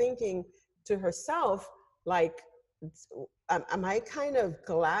 She's thinking to herself, like, am I kind of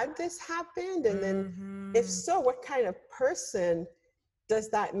glad this happened? And then if so, what kind of person does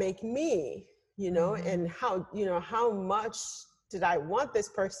that make me, and how much did I want this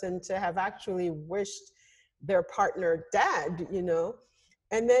person to have actually wished their partner dead,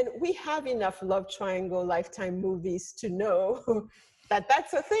 And then we have enough love triangle Lifetime movies to know that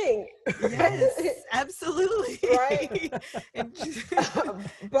that's a thing. Yes, absolutely. Right.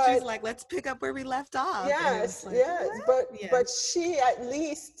 But she's like, let's pick up where we left off. Yes, like, yes. But she, at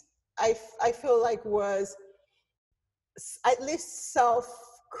least, I feel like, was at least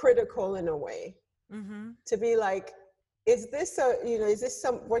self-critical in a way, to be like, is this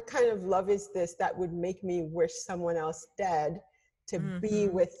what kind of love is this that would make me wish someone else dead to be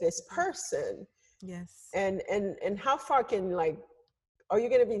with this person? Yes. And how far can, like, are you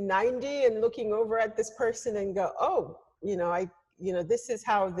going to be 90 and looking over at this person and go, oh, this is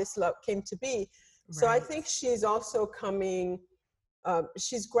how this love came to be. Right. So I think she's also coming,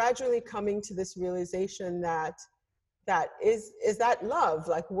 she's gradually coming to this realization that is that love?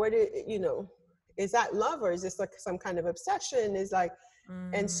 Like, is that love, or is this like some kind of obsession? Is like,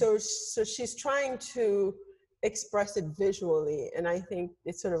 and so she's trying to express it visually. And I think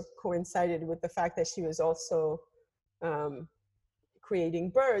it sort of coincided with the fact that she was also creating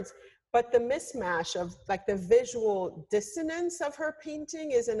birds. But the mismatch of, like, the visual dissonance of her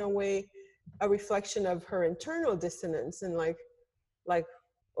painting is in a way a reflection of her internal dissonance, and like,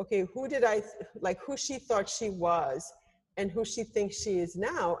 okay, who she thought she was and who she thinks she is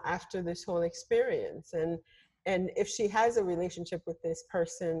now after this whole experience. And if she has a relationship with this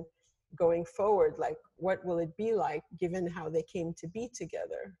person going forward, like, what will it be like given how they came to be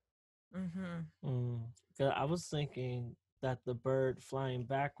together? I was thinking that the bird flying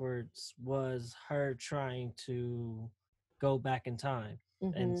backwards was her trying to go back in time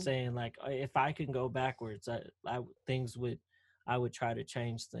and saying, like, if I can go backwards, I would try to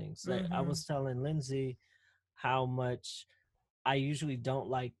change things. I was telling Lindsay how much I usually don't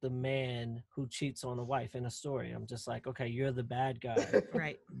like the man who cheats on a wife in a story. I'm just like, okay, you're the bad guy.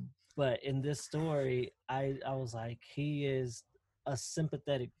 Right. But in this story, I was like, he is a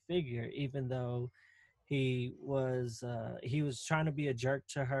sympathetic figure, even though he was trying to be a jerk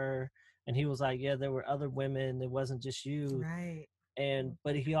to her, and he was like, yeah, there were other women, it wasn't just you. Right.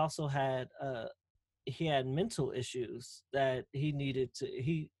 But he also had mental issues that he needed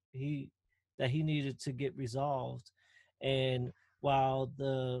to get resolved. And while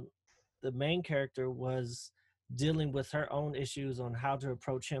the main character was dealing with her own issues on how to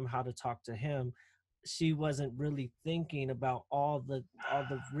approach him, how to talk to him, she wasn't really thinking about all the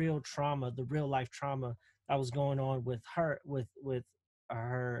real trauma, the real life trauma that was going on with her, with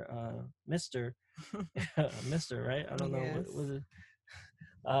her Mr. Mr. Right? I don't know, what was it?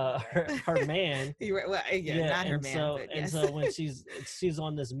 Her man. Not her man. And so when she's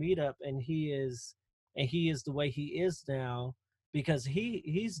on this meetup, and he is the way he is now, because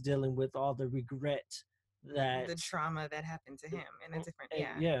he's dealing with all the regret, that the trauma that happened to him in a different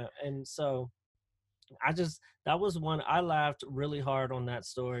and so that was one I laughed really hard on that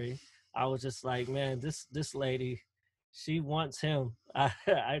story. I was just like, man, this lady, she wants him.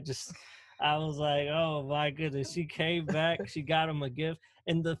 I I was like, oh my goodness. She came back, she got him a gift.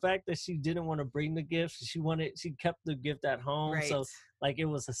 And the fact that she didn't want to bring the gift, she kept the gift at home. Right. So like it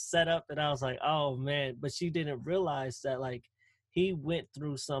was a setup, and I was like, oh man. But she didn't realize that like he went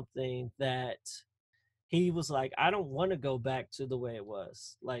through something that he was like, I don't want to go back to the way it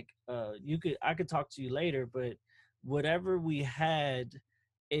was. Like, I could talk to you later, but whatever we had,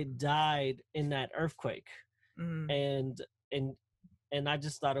 it died in that earthquake. Mm. And I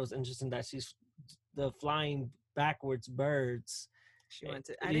just thought it was interesting that she's the flying backwards birds. She went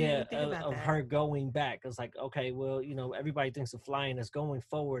to, I didn't even think about of that. her going back. It's like, okay, well, everybody thinks of flying as going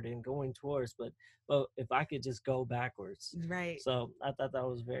forward and going towards, but if I could just go backwards. Right. So I thought that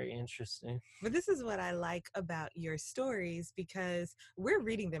was very interesting. But this is what I like about your stories, because we're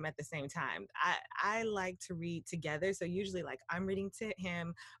reading them at the same time. I like to read together. So usually like I'm reading to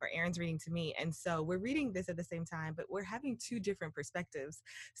him or Aaron's reading to me. And so we're reading this at the same time, but we're having two different perspectives.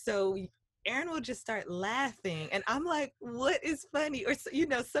 So Aaron will just start laughing and I'm like, what is funny? Or,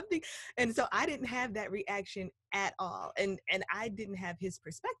 something. And so I didn't have that reaction at all. And I didn't have his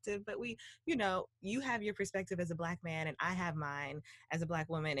perspective, but you have your perspective as a Black man and I have mine as a Black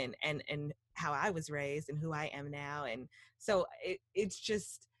woman and how I was raised and who I am now. And so it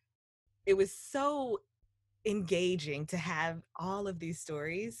was so engaging to have all of these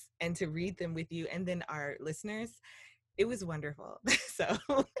stories and to read them with you and then our listeners. It was wonderful. So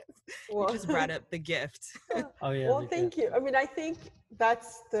you just brought up the gift. Oh yeah. Well, thank you. I mean, I think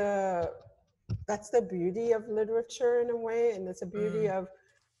that's the beauty of literature in a way, and it's a beauty of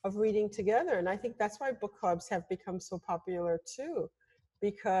reading together. And I think that's why book clubs have become so popular too,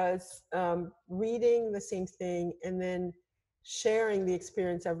 because reading the same thing and then sharing the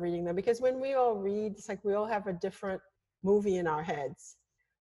experience of reading them. Because when we all read, it's like we all have a different movie in our heads,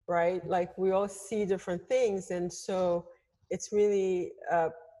 right? Like we all see different things, and so it's really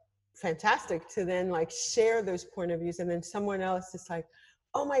fantastic to then like share those point of views, and then someone else is like,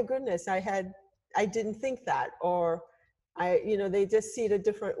 oh my goodness, I didn't think that, or they just see it a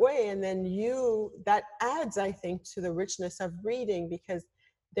different way, and then that adds, I think, to the richness of reading, because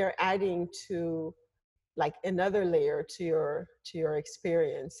they're adding to like another layer to your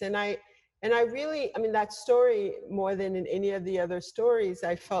experience. And I really, I mean, that story, more than in any of the other stories,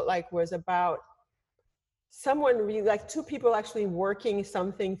 I felt like was about someone really, like two people actually working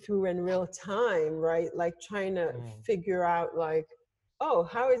something through in real time, right? Like trying to figure out like, oh,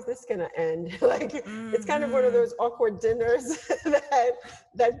 how is this going to end? Like it's kind of one of those awkward dinners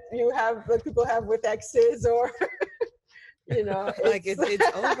that you have, that people have with exes, or like it's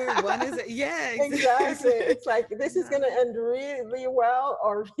over. One is exactly. It's like this is going to end really well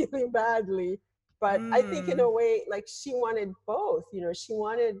or really badly. But I think in a way, like she wanted both. She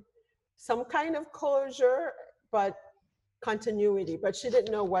wanted some kind of closure, but continuity. But she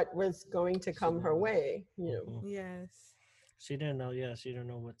didn't know what was going to come her way. Yes. She didn't know. Yeah, she didn't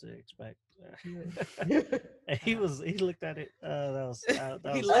know what to expect. And he looked at it.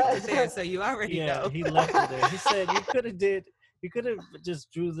 He left it there, so you already know. He left it there. He said you could have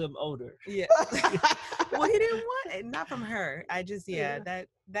just drew them older. Yeah. Well, he didn't want it, not from her. I just that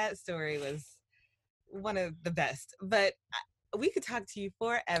story was one of the best. But we could talk to you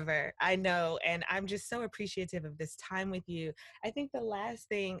forever, I know, and I'm just so appreciative of this time with you. I think the last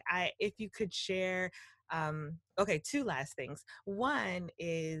thing if you could share, two last things. One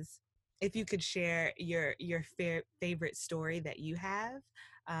is if you could share your favorite story that you have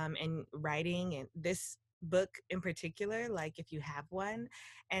in writing, and this book in particular, like if you have one.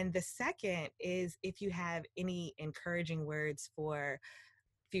 And the second is if you have any encouraging words for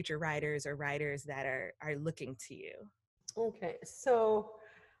future writers or writers that are looking to you. Okay, so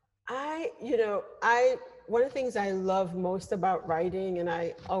one of the things I love most about writing, and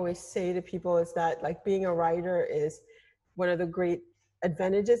I always say to people, is that like being a writer is one of the great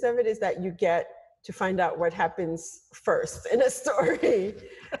advantages of it is that you get to find out what happens first in a story.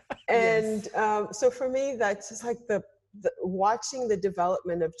 And so for me, that's just like the watching the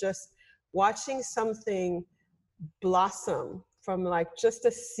development of just watching something blossom from like just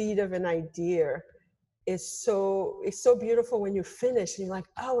a seed of an idea is so beautiful when you finish and you're like,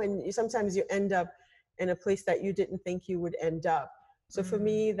 oh, and sometimes you end up in a place that you didn't think you would end up. So for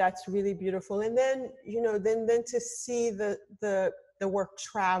me, that's really beautiful. And then, then to see the work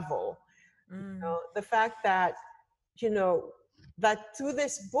travel, the fact that, that through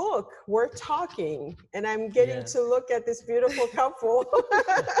this book, we're talking and I'm getting to look at this beautiful couple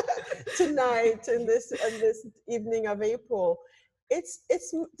tonight in this evening of April.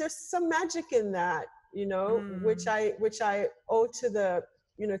 There's some magic in that, which I owe to the,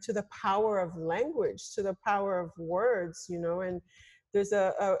 to the power of language, to the power of words, and there's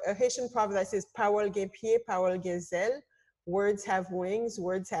a Haitian proverb that says, parole gen pied, parole gen zèle. Words have wings,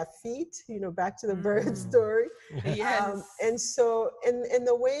 words have feet, back to the bird story. Yes. And so in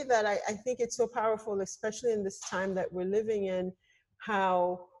the way that I think it's so powerful, especially in this time that we're living in,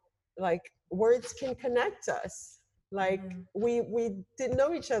 how like words can connect us. Like we didn't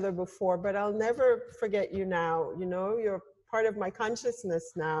know each other before, but I'll never forget you now. You're part of my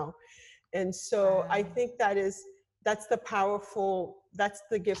consciousness now. And so I think that's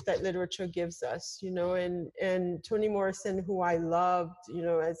the gift that literature gives us, and Toni Morrison, who I loved,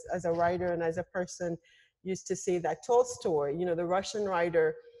 as a writer and as a person, used to say that Tolstoy, the Russian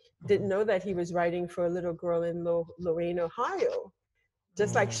writer, didn't know that he was writing for a little girl in Lorain, Ohio,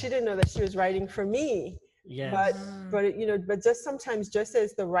 just like she didn't know that she was writing for me. Yes. But just sometimes, just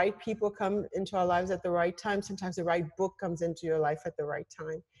as the right people come into our lives at the right time, sometimes the right book comes into your life at the right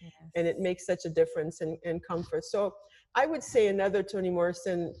time. Yes. And it makes such a difference in comfort. So I would say another Toni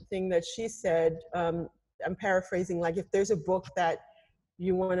Morrison thing that she said, I'm paraphrasing, like if there's a book that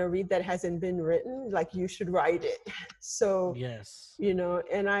you want to read that hasn't been written, like you should write it. So, yes,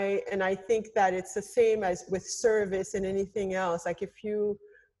 and I think that it's the same as with service and anything else. Like if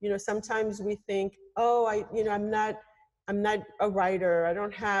sometimes we think, oh, I'm not a writer, I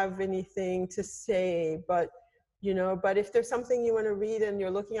don't have anything to say, but if there's something you want to read and you're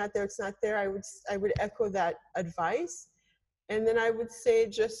looking out there, it's not there, I would echo that advice. And then I would say,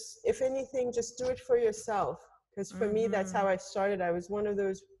 just, if anything, just do it for yourself. Because for me, that's how I started. I was one of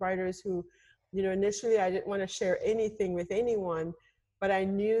those writers who, initially I didn't want to share anything with anyone, but I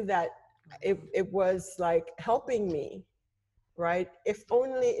knew that it was like helping me, right? If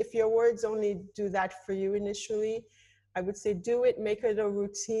your words only do that for you initially, I would say do it, make it a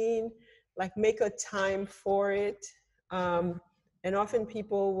routine, like make a time for it. And often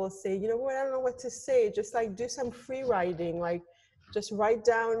people will say, I don't know what to say. Just like do some free writing, like just write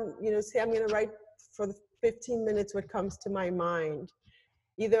down, say I'm going to write for the 15 minutes what comes to my mind,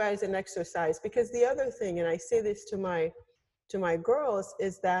 either as an exercise. Because the other thing, and I say this to my girls,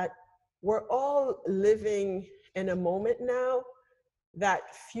 is that we're all living in a moment now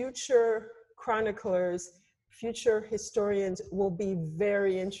that future chroniclers, future historians will be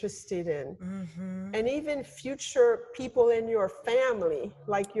very interested in. And even future people in your family,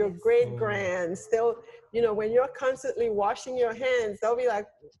 like your great-grands, they'll, when you're constantly washing your hands, they'll be like,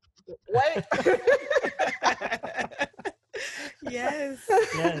 wait. Yes.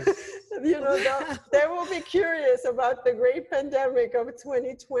 They will be curious about the great pandemic of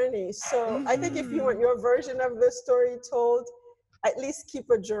 2020. So I think if you want your version of the story told, at least keep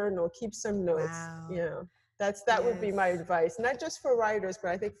a journal, keep some notes. Wow. That would be my advice, not just for writers, but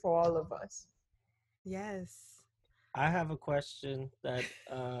I think for all of us. Yes. I have a question that,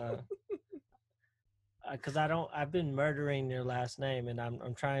 because I've been murdering your last name and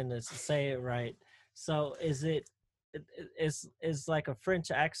I'm trying to say it right. So it's like a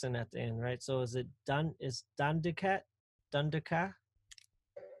French accent at the end, right? So is it Dandecat?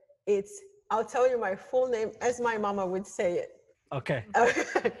 I'll tell you my full name as my mama would say it. Okay.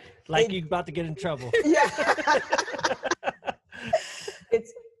 Like you're about to get in trouble. Yeah.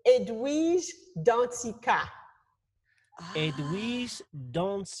 It's Edwige Dantica. Edwige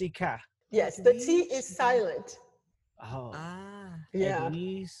Dantica. Yes, the T is silent. Oh. Yeah.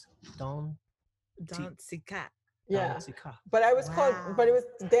 Edwige Dantica. Yeah. But I was called, but it was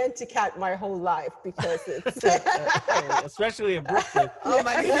Danticat my whole life because it's especially in Brooklyn. Oh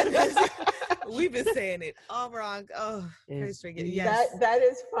my goodness. We've been saying it all wrong. Oh, yes. That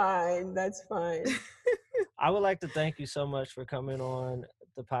is fine. That's fine. I would like to thank you so much for coming on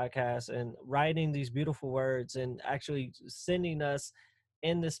the podcast and writing these beautiful words and actually sending us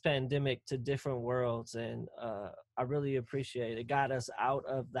in this pandemic to different worlds. And I really appreciate it. It got us out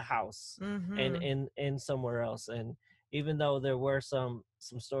of the house and in somewhere else. And even though there were some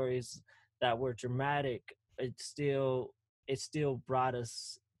stories that were dramatic, it still brought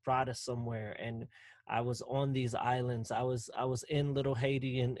us somewhere. And I was on these islands. I was in Little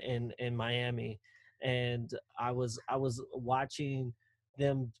Haiti in Miami, and I was watching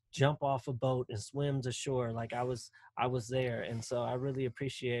them jump off a boat and swim to shore. Like I was there. And so I really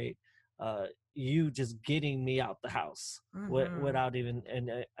appreciate you just getting me out the house without even,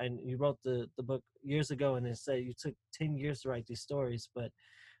 and you wrote the book years ago and it said you took 10 years to write these stories, but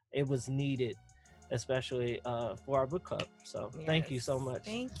it was needed, especially for our book club. So thank you so much.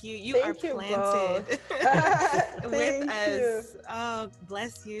 Thank you. You are planted with us. Oh,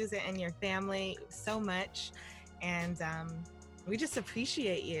 bless you and your family so much. And we just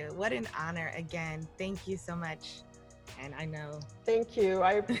appreciate you. What an honor. Again, thank you so much. And I know. Thank you.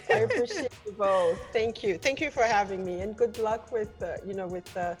 I appreciate you both. Thank you. Thank you for having me, and good luck with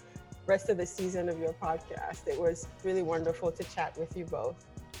with the rest of the season of your podcast. It was really wonderful to chat with you both.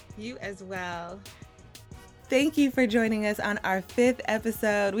 You as well. Thank you for joining us on our 5th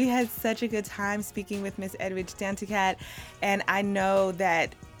episode. We had such a good time speaking with Miss Edwidge Danticat, and I know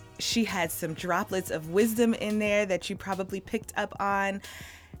that she had some droplets of wisdom in there that you probably picked up on.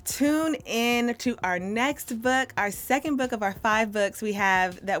 Tune in to our next book, our second book of our 5 books we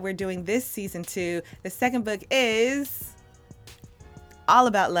have that we're doing this season 2. The second book is All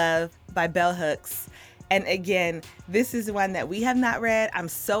About Love by Bell Hooks. And again, this is one that we have not read. I'm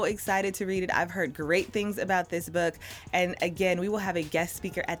so excited to read it. I've heard great things about this book. And again, we will have a guest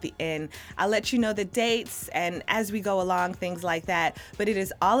speaker at the end. I'll let you know the dates and as we go along, things like that. But it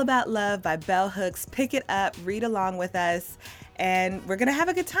is All About Love by Bell Hooks. Pick it up, read along with us, and we're going to have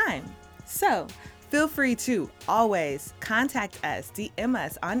a good time. So feel free to always contact us, DM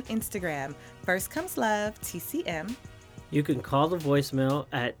us on Instagram, First Comes Love, TCM. You can call the voicemail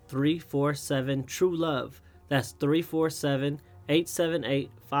at 347-TRUE-LOVE. That's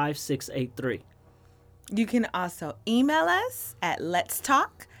 347-878-5683. You can also email us at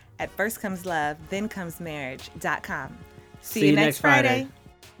letstalk@firstcomeslove, thenComesMarriage.com. See you next Friday.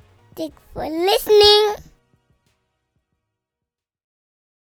 Thanks for listening.